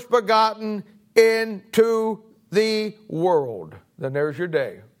first begotten into the world. Then there's your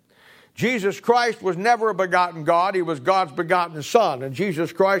day. Jesus Christ was never a begotten God. He was God's begotten Son. And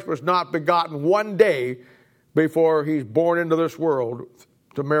Jesus Christ was not begotten one day before he's born into this world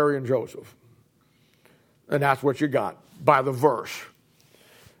to Mary and Joseph. And that's what you got by the verse.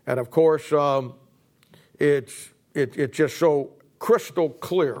 And of course, it's just so crystal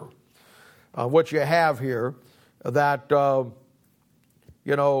clear what you have here that,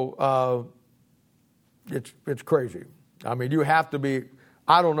 it's crazy. I mean, you have to be,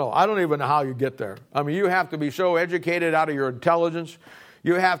 I don't know. I don't even know how you get there. I mean, you have to be so educated out of your intelligence.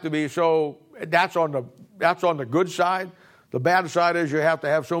 You have to be so, that's on the good side. The bad side is you have to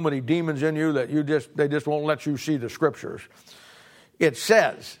have so many demons in you that they just won't let you see the scriptures. It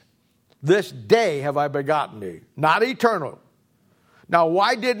says, this day have I begotten thee, not eternal. Now,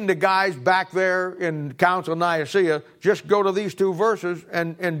 why didn't the guys back there in Council of Nicaea just go to these two verses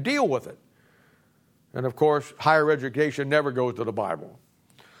and deal with it? And of course, higher education never goes to the Bible.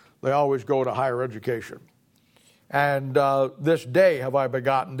 They always go to higher education. And this day have I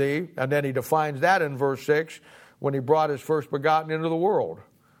begotten thee. And then he defines that in verse 6, when he brought his first begotten into the world.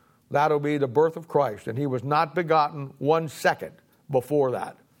 That'll be the birth of Christ. And he was not begotten 1 second before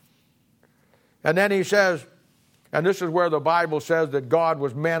that. And then he says, and this is where the Bible says that God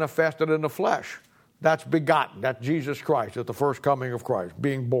was manifested in the flesh. That's begotten. That's Jesus Christ at the first coming of Christ,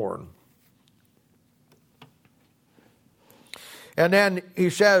 being born. And then he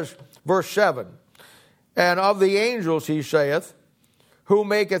says, verse 7, and of the angels he saith, who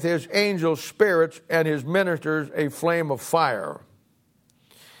maketh his angels spirits and his ministers a flame of fire.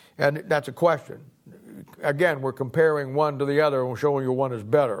 And that's a question. Again, we're comparing one to the other and we're showing you one is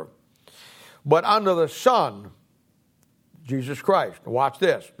better. But under the Son, Jesus Christ. Watch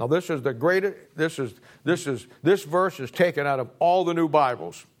this. Now this is the greatest, this verse is taken out of all the new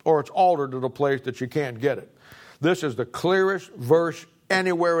Bibles, or it's altered to the place that you can't get it. This is the clearest verse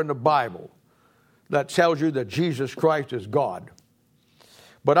anywhere in the Bible that tells you that Jesus Christ is God.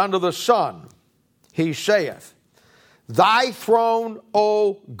 But under the Son, he saith, thy throne,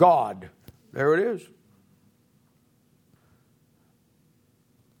 O God. There it is.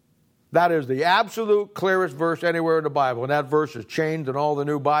 That is the absolute clearest verse anywhere in the Bible. And that verse is changed in all the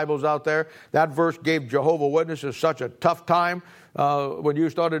new Bibles out there. That verse gave Jehovah's Witnesses such a tough time when you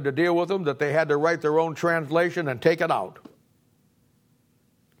started to deal with them that they had to write their own translation and take it out.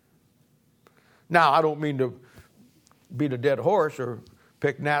 Now, I don't mean to beat a dead horse or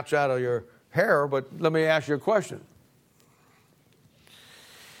pick gnats out of your hair, but let me ask you a question.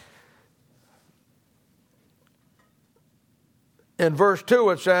 In verse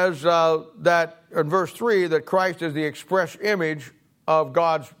 2 it says that, in verse 3, that Christ is the express image of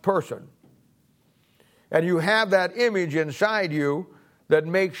God's person. And you have that image inside you that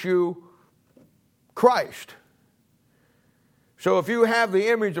makes you Christ. So if you have the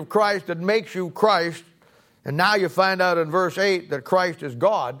image of Christ that makes you Christ, and now you find out in verse 8 that Christ is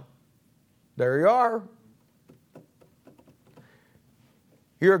God, there you are.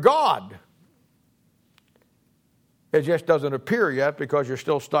 You're God. It just doesn't appear yet because you're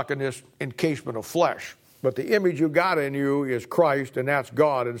still stuck in this encasement of flesh. But the image you got in you is Christ, and that's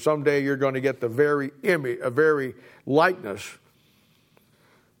God. And someday you're going to get the very image, a very likeness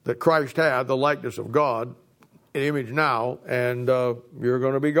that Christ had, the likeness of God, an image now, and you're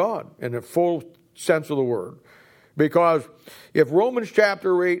going to be God in the full sense of the word. Because if Romans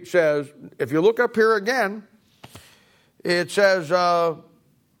chapter 8 says, if you look up here again, it says,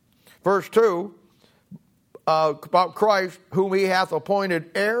 verse 2, about Christ, whom he hath appointed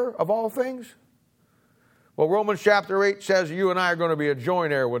heir of all things. Well, Romans chapter 8 says you and I are going to be a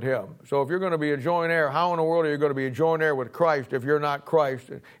joint heir with him. So if you're going to be a joint heir, how in the world are you going to be a joint heir with Christ if you're not Christ?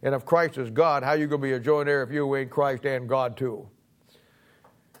 And if Christ is God, how are you going to be a joint heir if you ain't Christ and God too?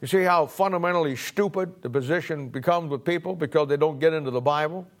 You see how fundamentally stupid the position becomes with people because they don't get into the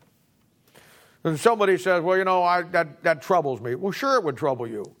Bible? And somebody says, well, that troubles me. Well, sure it would trouble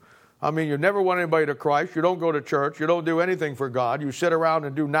you. I mean, you never want anybody to Christ. You don't go to church. You don't do anything for God. You sit around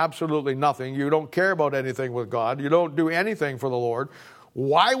and do absolutely nothing. You don't care about anything with God. You don't do anything for the Lord.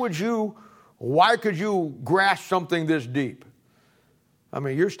 Why could you grasp something this deep? I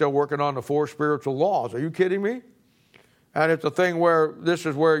mean, you're still working on the 4 spiritual laws. Are you kidding me? And it's a thing where this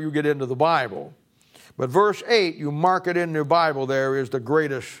is where you get into the Bible. But verse 8, you mark it in your Bible there, is the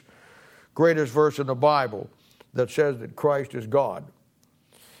greatest verse in the Bible that says that Christ is God.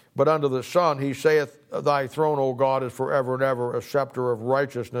 But unto the Son he saith, thy throne, O God, is forever and ever. A scepter of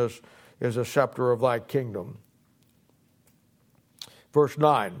righteousness is a scepter of thy kingdom. Verse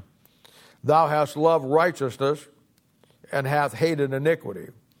 9, Thou hast loved righteousness and hath hated iniquity.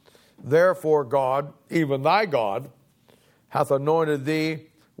 Therefore God, even thy God, hath anointed thee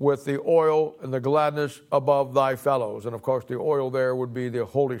with the oil and the gladness above thy fellows. And of course the oil there would be the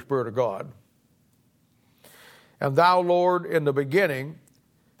Holy Spirit of God. And thou, Lord, in the beginning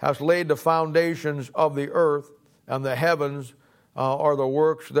hast laid the foundations of the earth, and the heavens are the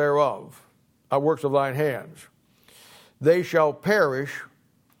works thereof, works of thine hands. They shall perish,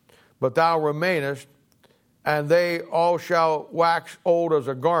 but thou remainest, and they all shall wax old as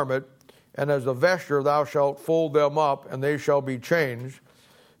a garment, and as a vesture thou shalt fold them up, and they shall be changed,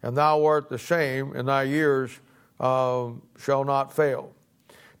 and thou art the same, and thy years shall not fail.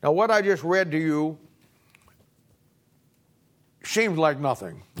 Now what I just read to you seems like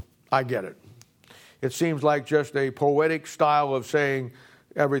nothing. I get it. It seems like just a poetic style of saying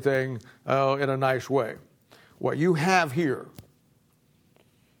everything in a nice way. What you have here,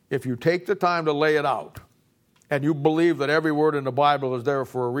 if you take the time to lay it out, and you believe that every word in the Bible is there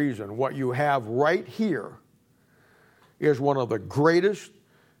for a reason, what you have right here is one of the greatest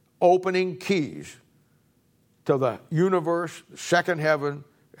opening keys to the universe, second heaven,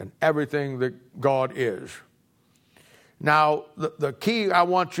 and everything that God is. Now, the key I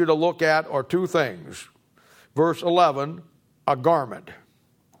want you to look at are two things. Verse 11, a garment.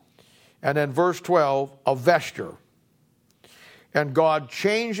 And then verse 12, a vesture. And God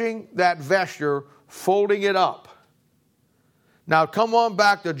changing that vesture, folding it up. Now, come on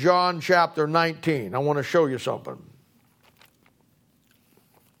back to John chapter 19. I want to show you something.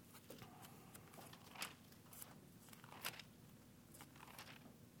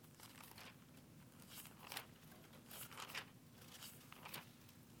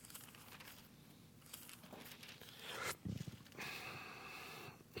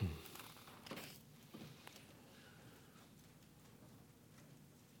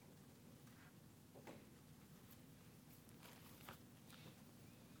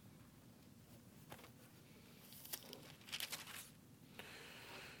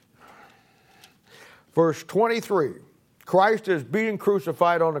 Verse 23, Christ is being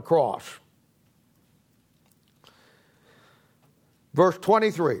crucified on the cross. Verse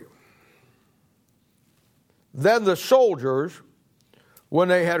 23, then the soldiers, when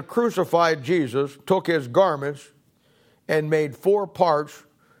they had crucified Jesus, took his garments and made 4 parts,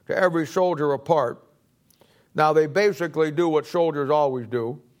 to every soldier a part. Now they basically do what soldiers always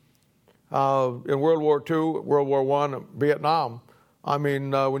do. In World War II, World War I, Vietnam, I mean,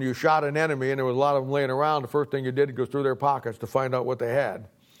 when you shot an enemy and there was a lot of them laying around, the first thing you did was go through their pockets to find out what they had.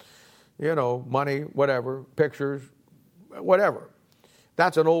 You know, money, whatever, pictures, whatever.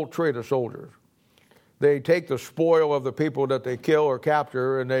 That's an old trait of soldiers. They take the spoil of the people that they kill or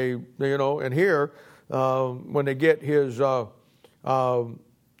capture, and they you know, and here, when they get his,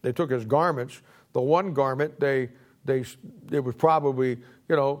 they took his garments. The one garment, it was probably,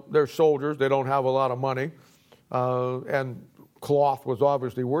 you know, they're soldiers, they don't have a lot of money, and cloth was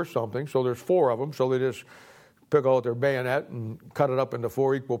obviously worth something, so there's 4 of them, so they just pick out their bayonet and cut it up into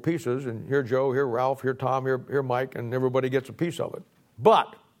 4 equal pieces, and here Joe, here Ralph, here Tom, here Mike, and everybody gets a piece of it.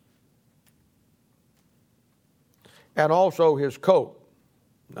 But, and also his coat.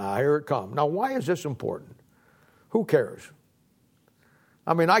 Now here it comes. Now why is this important? Who cares?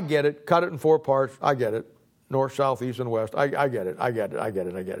 I mean, I get it, cut it in 4 parts, I get it. North, south, east, and west, I get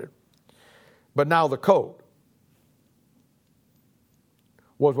it. But now the coat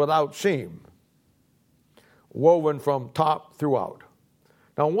was without seam, woven from top throughout.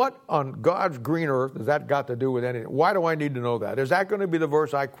 Now what on God's green earth has that got to do with anything? Why do I need to know that? Is that going to be the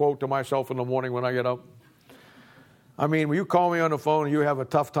verse I quote to myself in the morning when I get up? I mean, when you call me on the phone and you have a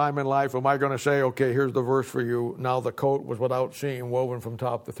tough time in life, am I going to say, okay, here's the verse for you. Now the coat was without seam, woven from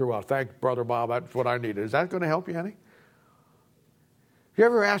top to throughout. Thanks, Brother Bob, that's what I needed. Is that going to help you any? You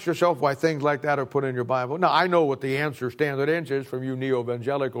ever ask yourself why things like that are put in your Bible? Now, I know what the answer, standard answer is from you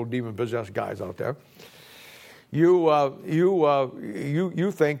neo-evangelical demon-possessed guys out there. You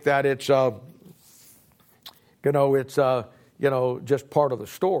think that it's, just part of the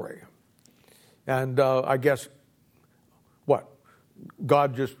story. And I guess, what?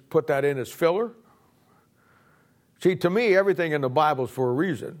 God just put that in as filler? See, to me, everything in the Bible is for a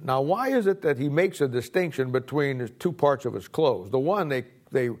reason. Now, why is it that he makes a distinction between the 2 parts of his clothes? The one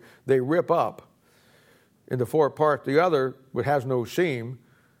they rip up into 4 parts. The other has no seam.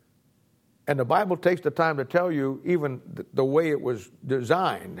 And the Bible takes the time to tell you even the way it was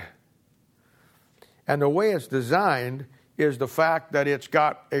designed. And the way it's designed is the fact that it's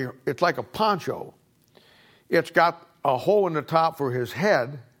like a poncho. It's got a hole in the top for his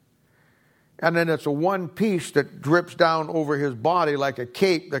head. and then it's a one piece that drips down over his body like a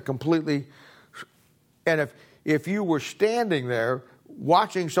cape that completely, and if you were standing there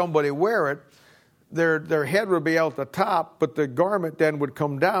watching somebody wear it, their head would be out the top, but the garment then would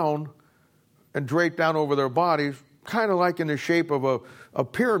come down and drape down over their bodies, kind of like in the shape of a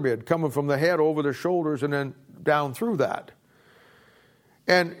pyramid coming from the head over the shoulders and then down through that.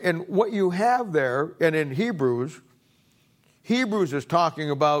 And what you have there, and in Hebrews is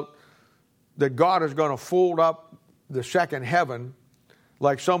talking about that God is going to fold up the second heaven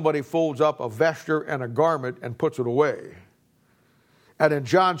like somebody folds up a vesture and a garment and puts it away. And in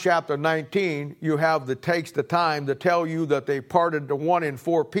John chapter 19, you have that takes the time to tell you that they parted the one in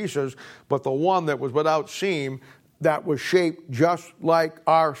 4 pieces, but the one that was without seam, that was shaped just like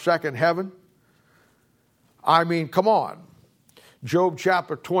our second heaven. I mean, come on. Job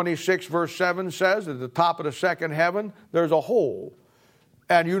chapter 26 verse 7 says at the top of the second heaven, there's a hole.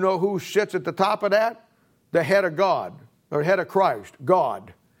 And you know who sits at the top of that? The head of God, or head of Christ,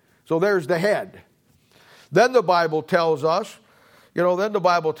 God. So there's the head. Then the Bible tells us,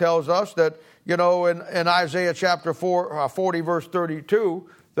 that, in Isaiah chapter 40 verse 32,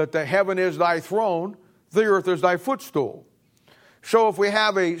 that the heaven is thy throne, the earth is thy footstool. So if we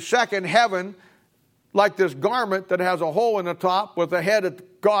have a second heaven like this garment that has a hole in the top with the head of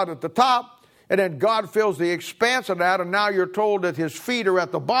God at the top, and then God fills the expanse of that, and now you're told that his feet are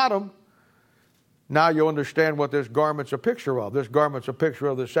at the bottom, now you understand what this garment's a picture of. This garment's a picture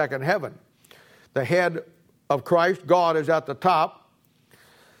of the second heaven. The head of Christ, God, is at the top.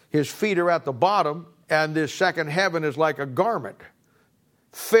 His feet are at the bottom, and this second heaven is like a garment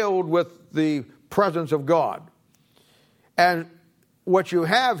filled with the presence of God. And what you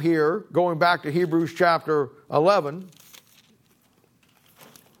have here, going back to Hebrews chapter 11,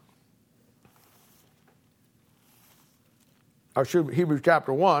 Hebrews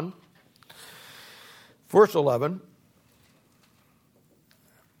chapter 1, verse 11,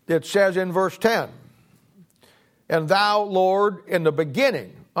 it says in verse 10, and thou, Lord, in the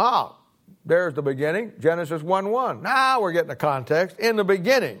beginning, there's the beginning, Genesis 1:1. Now we're getting the context. In the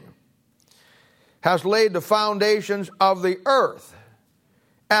beginning, has laid the foundations of the earth,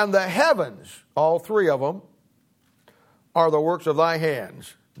 and the heavens, all 3 of them, are the works of thy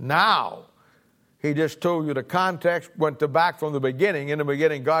hands. Now, he just told you the context, went back from the beginning. In the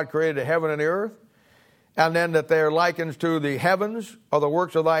beginning, God created the heaven and the earth, and then that they are likens to the heavens are the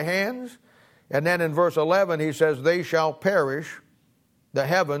works of thy hands. And then in verse 11, he says, they shall perish, the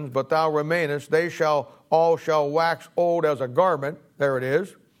heavens, but thou remainest. They all shall wax old as a garment. There it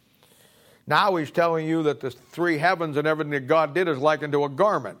is. Now he's telling you that the 3 heavens and everything that God did is likened to a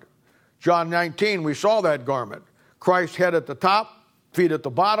garment. John 19, we saw that garment. Christ's head at the top, feet at the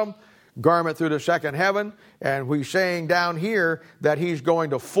bottom, garment through the second heaven. And we're saying down here that he's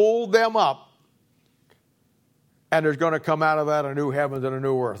going to fold them up, and there's going to come out of that a new heavens and a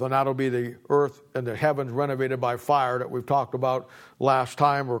new earth. And that'll be the earth and the heavens renovated by fire that we've talked about last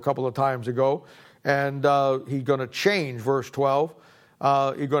time or a couple of times ago. And he's going to change, verse 12.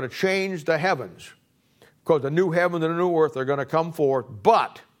 He's going to change the heavens, because the new heaven and the new earth are going to come forth.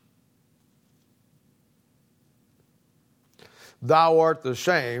 But thou art the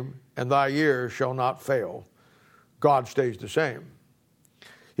same, and thy years shall not fail. God stays the same.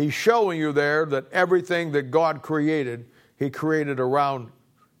 He's showing you there that everything that God created, he created around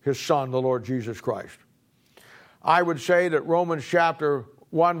his Son, the Lord Jesus Christ. I would say that Romans chapter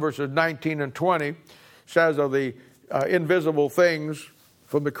 1, verses 19 and 20 says of the invisible things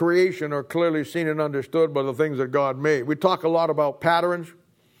from the creation are clearly seen and understood by the things that God made. We talk a lot about patterns.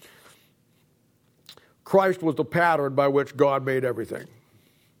 Christ was the pattern by which God made everything.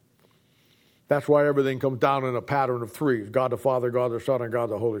 That's why everything comes down in a pattern of 3. God the Father, God the Son, and God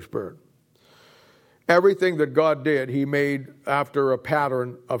the Holy Spirit. Everything that God did, he made after a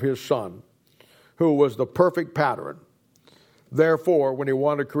pattern of his Son, who was the perfect pattern. Therefore, when he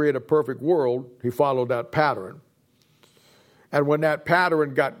wanted to create a perfect world, he followed that pattern. And when that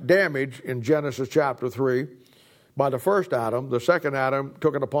pattern got damaged in Genesis chapter 3 by the first Adam, the second Adam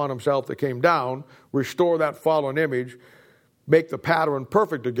took it upon himself that came down, restore that fallen image, make the pattern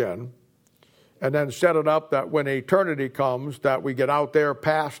perfect again, and then set it up that when eternity comes, that we get out there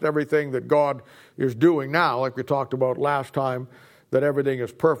past everything that God is doing now, like we talked about last time, that everything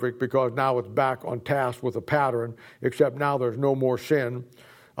is perfect because now it's back on task with a pattern, except now there's no more sin,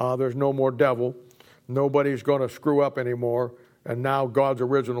 there's no more devil, nobody's going to screw up anymore, and now God's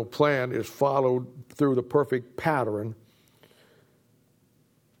original plan is followed through the perfect pattern.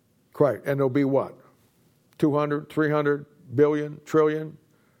 Right, and there'll be what? 200, 300, billion, trillion?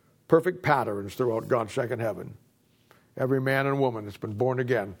 Perfect patterns throughout God's second heaven. Every man and woman that's been born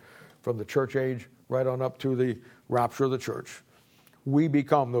again from the church age right on up to the rapture of the church. We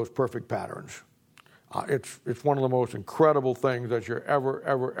become those perfect patterns. It's one of the most incredible things that you're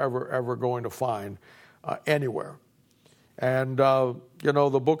ever going to find anywhere. And,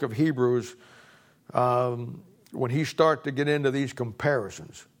 the book of Hebrews, when he starts to get into these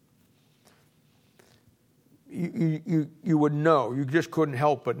comparisons, you would know, you just couldn't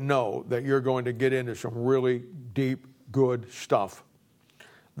help but know that you're going to get into some really deep, good stuff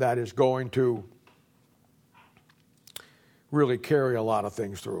that is going to really carry a lot of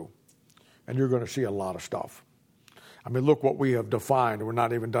things through. And you're going to see a lot of stuff. I mean, look what we have defined. We're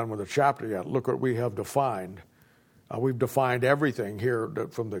not even done with the chapter yet. Look what we have defined. We've defined everything here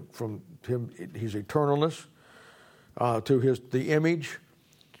from him, his eternalness, to the image,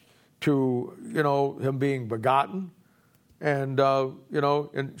 to him being begotten, and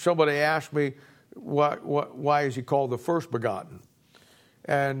and somebody asked me why is he called the first begotten,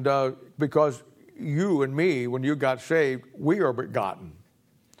 and because you and me, when you got saved, we are begotten.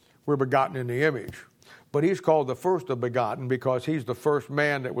 We're begotten in the image. But he's called the first of begotten because he's the first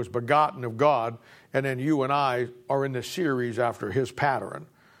man that was begotten of God, and then you and I are in the series after his pattern,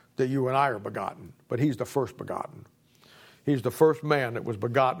 that you and I are begotten. But he's the first begotten. He's the first man that was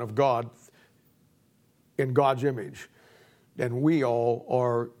begotten of God in God's image. And we all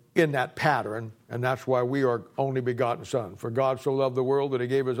are in that pattern, and that's why we are only begotten Son. For God so loved the world that he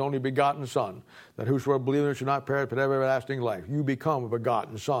gave his only begotten Son, that whosoever believes in him should not perish but have everlasting life. You become a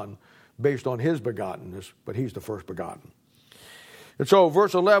begotten Son based on his begottenness, but he's the first begotten. And so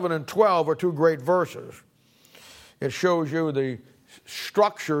verse 11 and 12 are two great verses. It shows you the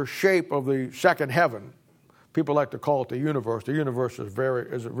structure, shape of the second heaven. People like to call it the universe. The universe is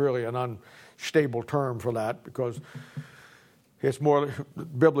really an unstable term for that, because it's more, the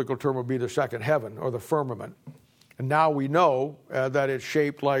biblical term would be the second heaven or the firmament. And now we know that it's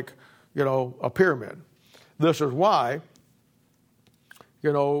shaped like, a pyramid. This is why,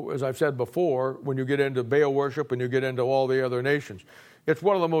 as I've said before, when you get into Baal worship and you get into all the other nations, it's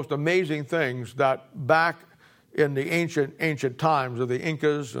one of the most amazing things that back in the ancient times of the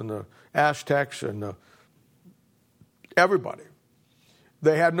Incas and the Aztecs and everybody,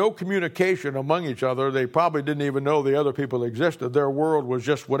 they had no communication among each other. They probably didn't even know the other people existed. Their world was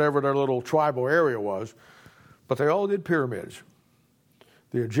just whatever their little tribal area was. But they all did pyramids.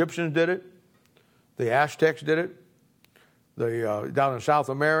 The Egyptians did it. The Aztecs did it. Down in South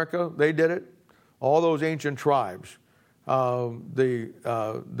America, they did it. All those ancient tribes, they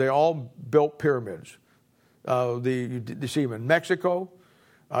all built pyramids. You see them in Mexico.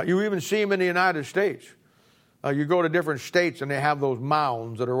 You even see them in the United States. You go to different states and they have those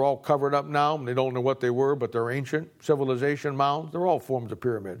mounds that are all covered up now, and they don't know what they were, but they're ancient civilization mounds. They're all forms of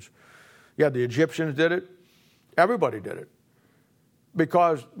pyramids. Yeah, the Egyptians did it. Everybody did it.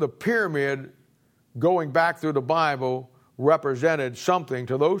 Because the pyramid, going back through the Bible, represented something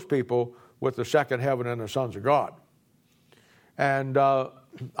to those people with the second heaven and the sons of God. And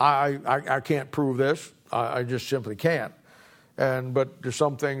I can't prove this. I just simply can't. But there's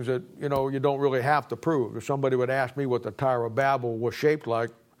some things that, you don't really have to prove. If somebody would ask me what the Tower of Babel was shaped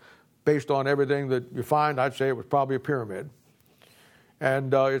like, based on everything that you find, I'd say it was probably a pyramid.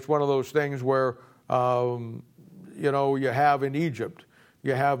 And it's one of those things where, you have in Egypt,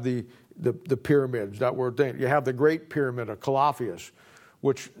 you have the pyramids that were things. You have the Great Pyramid of Colophus,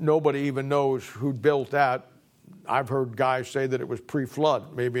 which nobody even knows who built that. I've heard guys say that it was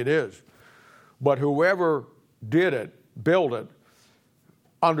pre-flood. Maybe it is. But whoever did it, built it,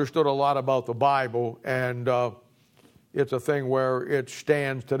 understood a lot about the Bible, and it's a thing where it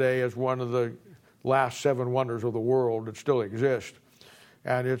stands today as one of the last 7 wonders of the world that still exist.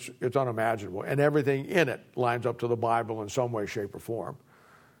 And it's unimaginable. And everything in it lines up to the Bible in some way, shape, or form.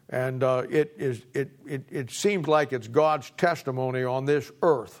 And it seems like it's God's testimony on this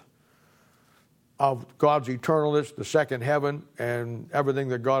earth of God's eternalness, the second heaven, and everything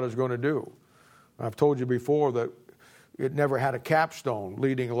that God is going to do. I've told you before that it never had a capstone,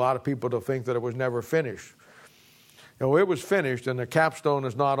 leading a lot of people to think that it was never finished. It was finished, and the capstone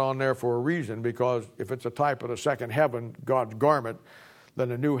is not on there for a reason, because if it's a type of the second heaven, God's garment, then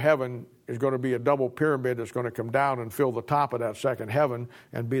the new heaven is going to be a double pyramid that's going to come down and fill the top of that second heaven,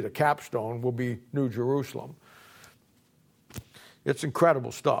 and be the capstone, will be New Jerusalem. It's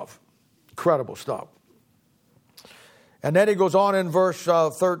incredible stuff. Incredible stuff. And then he goes on in verse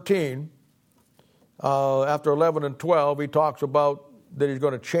 13. After 11 and 12, he talks about that he's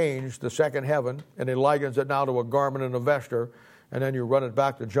going to change the second heaven, and he likens it now to a garment and a vesture. And then you run it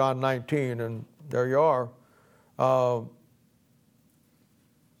back to John 19, and there you are.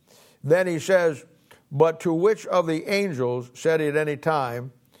 Then he says, "But to which of the angels said he at any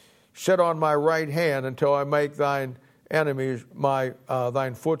time, sit on my right hand until I make thine enemies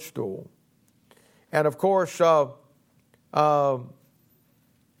thine footstool. And of course, you're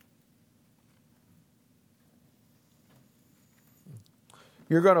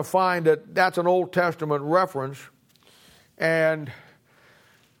going to find that that's an Old Testament reference. And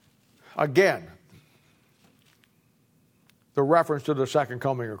again, the reference to the second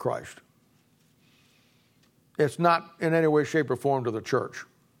coming of Christ. It's not in any way, shape, or form to the church.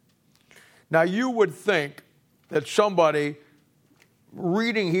 Now, you would think that somebody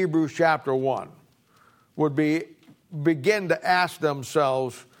reading Hebrews chapter 1 would begin to ask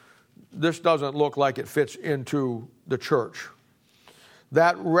themselves, this doesn't look like it fits into the church.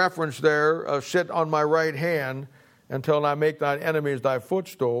 That reference there, sit on my right hand until I make thine enemies thy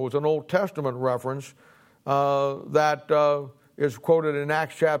footstool, is an Old Testament reference that is quoted in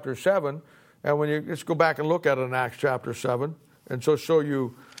Acts chapter 7. And when you just go back and look at it in Acts chapter 7, and so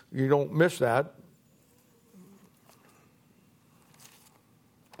you don't miss that.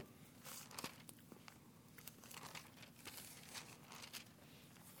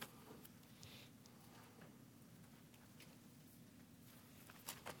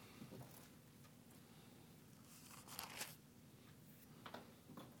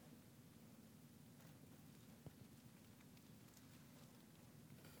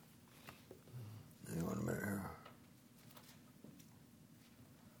 Hang on a minute here.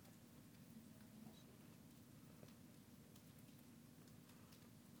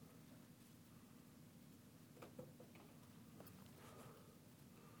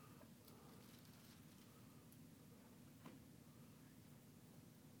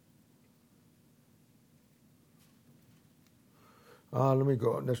 Let me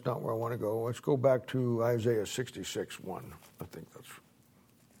go. That's not where I want to go. Let's go back to Isaiah 66:1. I think that's.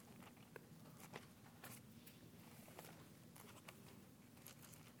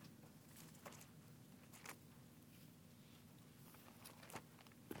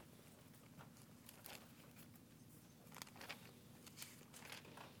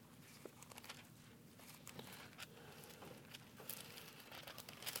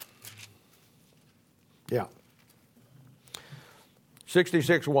 Yeah.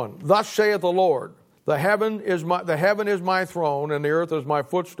 66:1. Thus saith the Lord, the heaven is my throne, and the earth is my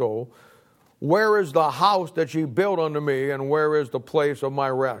footstool. Where is the house that ye built unto me, and where is the place of my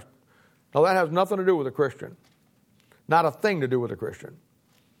rest? Now that has nothing to do with a Christian. Not a thing to do with a Christian.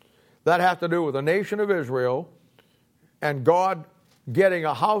 That has to do with the nation of Israel and God getting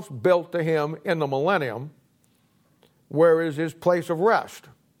a house built to him in the millennium, where is his place of rest.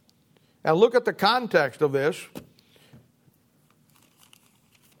 And look at the context of this.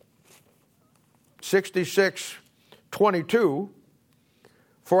 66:22,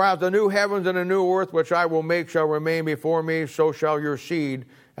 for as the new heavens and the new earth which I will make shall remain before me, so shall your seed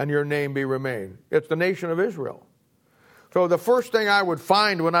and your name be remained. It's the nation of Israel. So the first thing I would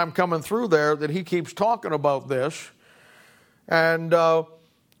find when I'm coming through there, that he keeps talking about this, and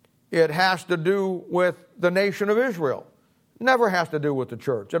it has to do with the nation of Israel. Never has to do with the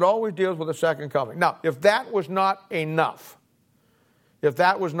church. It always deals with the second coming. Now, if that was not enough,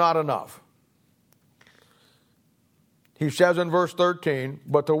 he says in verse 13,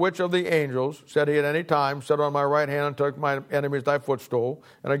 but to which of the angels said he at any time, sit on my right hand and took my enemies thy footstool?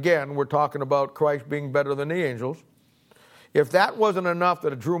 And again, we're talking about Christ being better than the angels. If that wasn't enough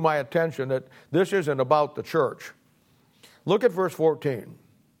that it drew my attention that this isn't about the church, look at verse 14.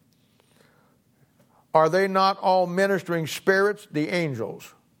 Are they not all ministering spirits, the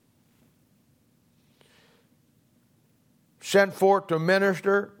angels, sent forth to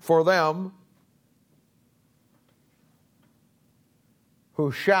minister for them who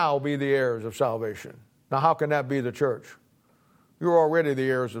shall be the heirs of salvation? Now, how can that be the church? You're already the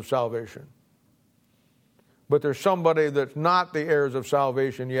heirs of salvation. But there's somebody that's not the heirs of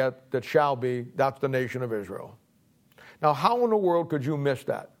salvation yet that shall be. That's the nation of Israel. Now, how in the world could you miss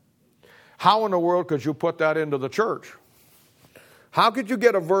that? How in the world could you put that into the church? How could you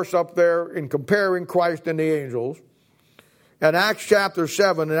get a verse up there in comparing Christ and the angels? And Acts chapter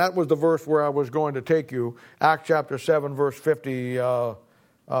 7, and that was the verse where I was going to take you, Acts chapter 7, verse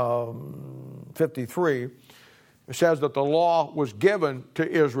 53, it says that the law was given to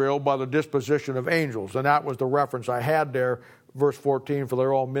Israel by the disposition of angels. And that was the reference I had there, verse 14, for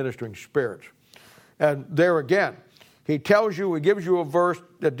they're all ministering spirits. And there again, he gives you a verse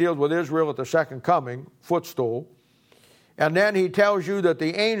that deals with Israel at the second coming, footstool. And then he tells you that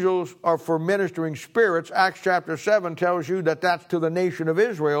the angels are for ministering spirits. Acts chapter 7 tells you that that's to the nation of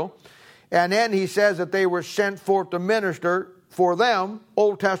Israel. And then he says that they were sent forth to minister for them,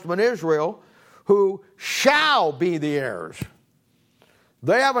 Old Testament Israel, who shall be the heirs.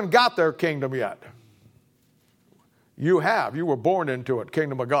 They haven't got their kingdom yet. You have. You were born into it,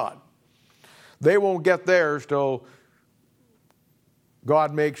 kingdom of God. They won't get theirs till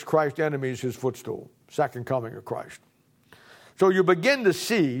God makes Christ's enemies his footstool. Second coming of Christ. So you begin to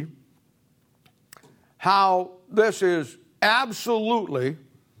see how this is absolutely,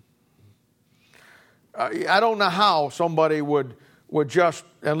 I don't know how somebody would just,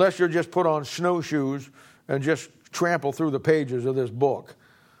 unless you're just put on snowshoes and just trample through the pages of this book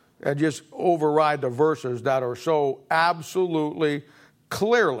and just override the verses that are so absolutely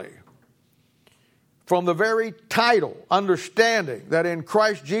clearly from the very title, understanding that in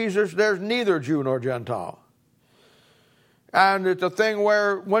Christ Jesus there's neither Jew nor Gentile. And it's a thing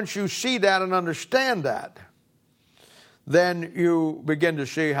where once you see that and understand that, then you begin to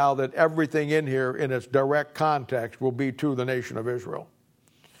see how that everything in here in its direct context will be to the nation of Israel.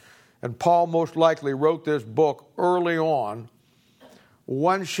 And Paul most likely wrote this book early on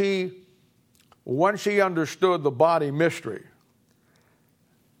once he understood the body mystery.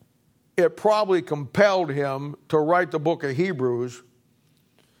 It probably compelled him to write the book of Hebrews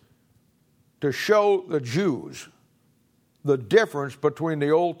to show the Jews the difference between the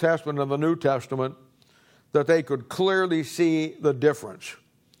Old Testament and the New Testament, that they could clearly see the difference.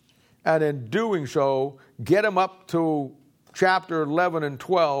 And in doing so, get them up to chapter 11 and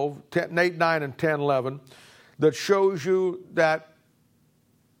 12, 8, 9, and 10, 11, that shows you that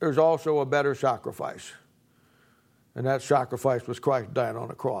there's also a better sacrifice. And that sacrifice was Christ dying on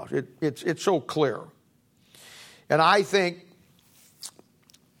the cross. It's so clear. And I think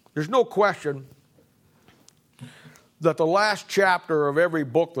there's no question that the last chapter of every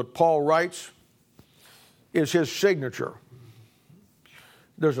book that Paul writes is his signature.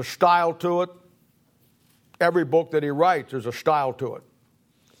 There's a style to it. Every book that he writes, there's a style to it.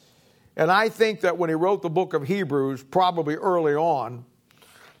 And I think that when he wrote the book of Hebrews, probably early on,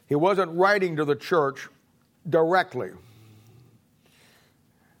 he wasn't writing to the church directly.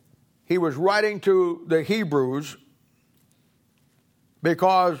 He was writing to the Hebrews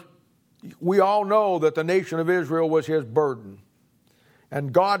because we all know that the nation of Israel was his burden.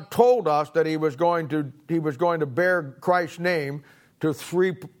 And God told us that he was going to bear Christ's name to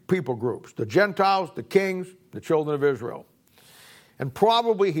three people groups: the Gentiles, the kings, the children of Israel. And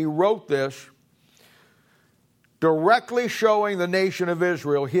probably he wrote this directly showing the nation of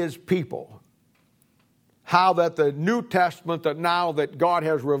Israel, his people, how that the New Testament that now that God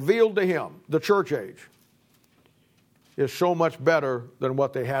has revealed to him, the church age, is so much better than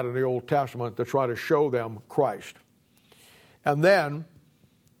what they had in the Old Testament to try to show them Christ. And then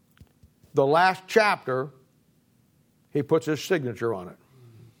the last chapter, he puts his signature on it.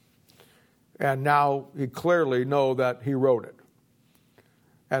 And now he clearly knows that he wrote it.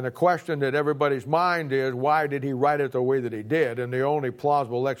 And the question that everybody's mind is, why did he write it the way that he did? And the only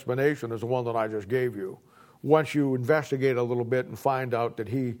plausible explanation is the one that I just gave you. Once you investigate a little bit and find out that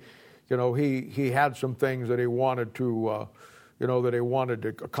he had some things that he wanted to,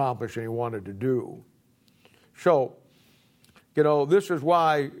 accomplish and he wanted to do. So, this is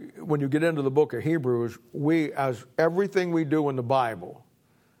why when you get into the book of Hebrews, as everything we do in the Bible,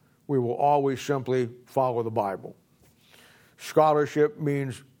 we will always simply follow the Bible. Scholarship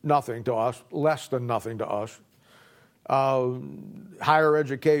means nothing to us, less than nothing to us. Higher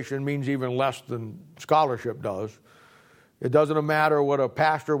education means even less than scholarship does. It doesn't matter what a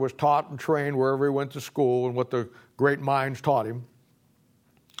pastor was taught and trained wherever he went to school and what the great minds taught him.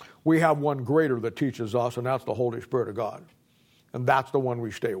 We have one greater that teaches us, and that's the Holy Spirit of God. And that's the one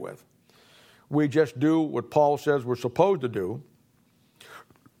we stay with. We just do what Paul says we're supposed to do.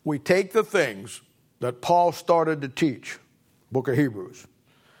 We take the things that Paul started to teach, book of Hebrews,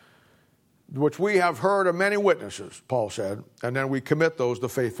 which we have heard of many witnesses, Paul said, and then we commit those to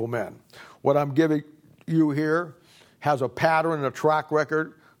faithful men. What I'm giving you here has a pattern and a track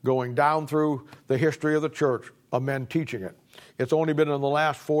record going down through the history of the church of men teaching it. It's only been in the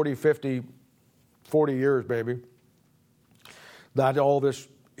last 40 years, maybe, that all this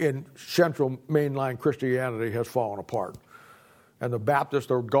in central mainline Christianity has fallen apart. And the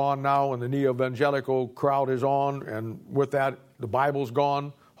Baptists are gone now, and the neo-evangelical crowd is on, and with that, the Bible's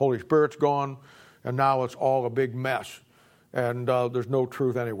gone, Holy Spirit's gone, and now it's all a big mess, and there's no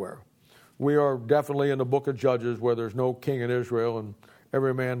truth anywhere. We are definitely in the book of Judges where there's no king in Israel, and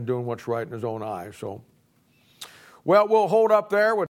every man doing what's right in his own eyes. So, well, we'll hold up there with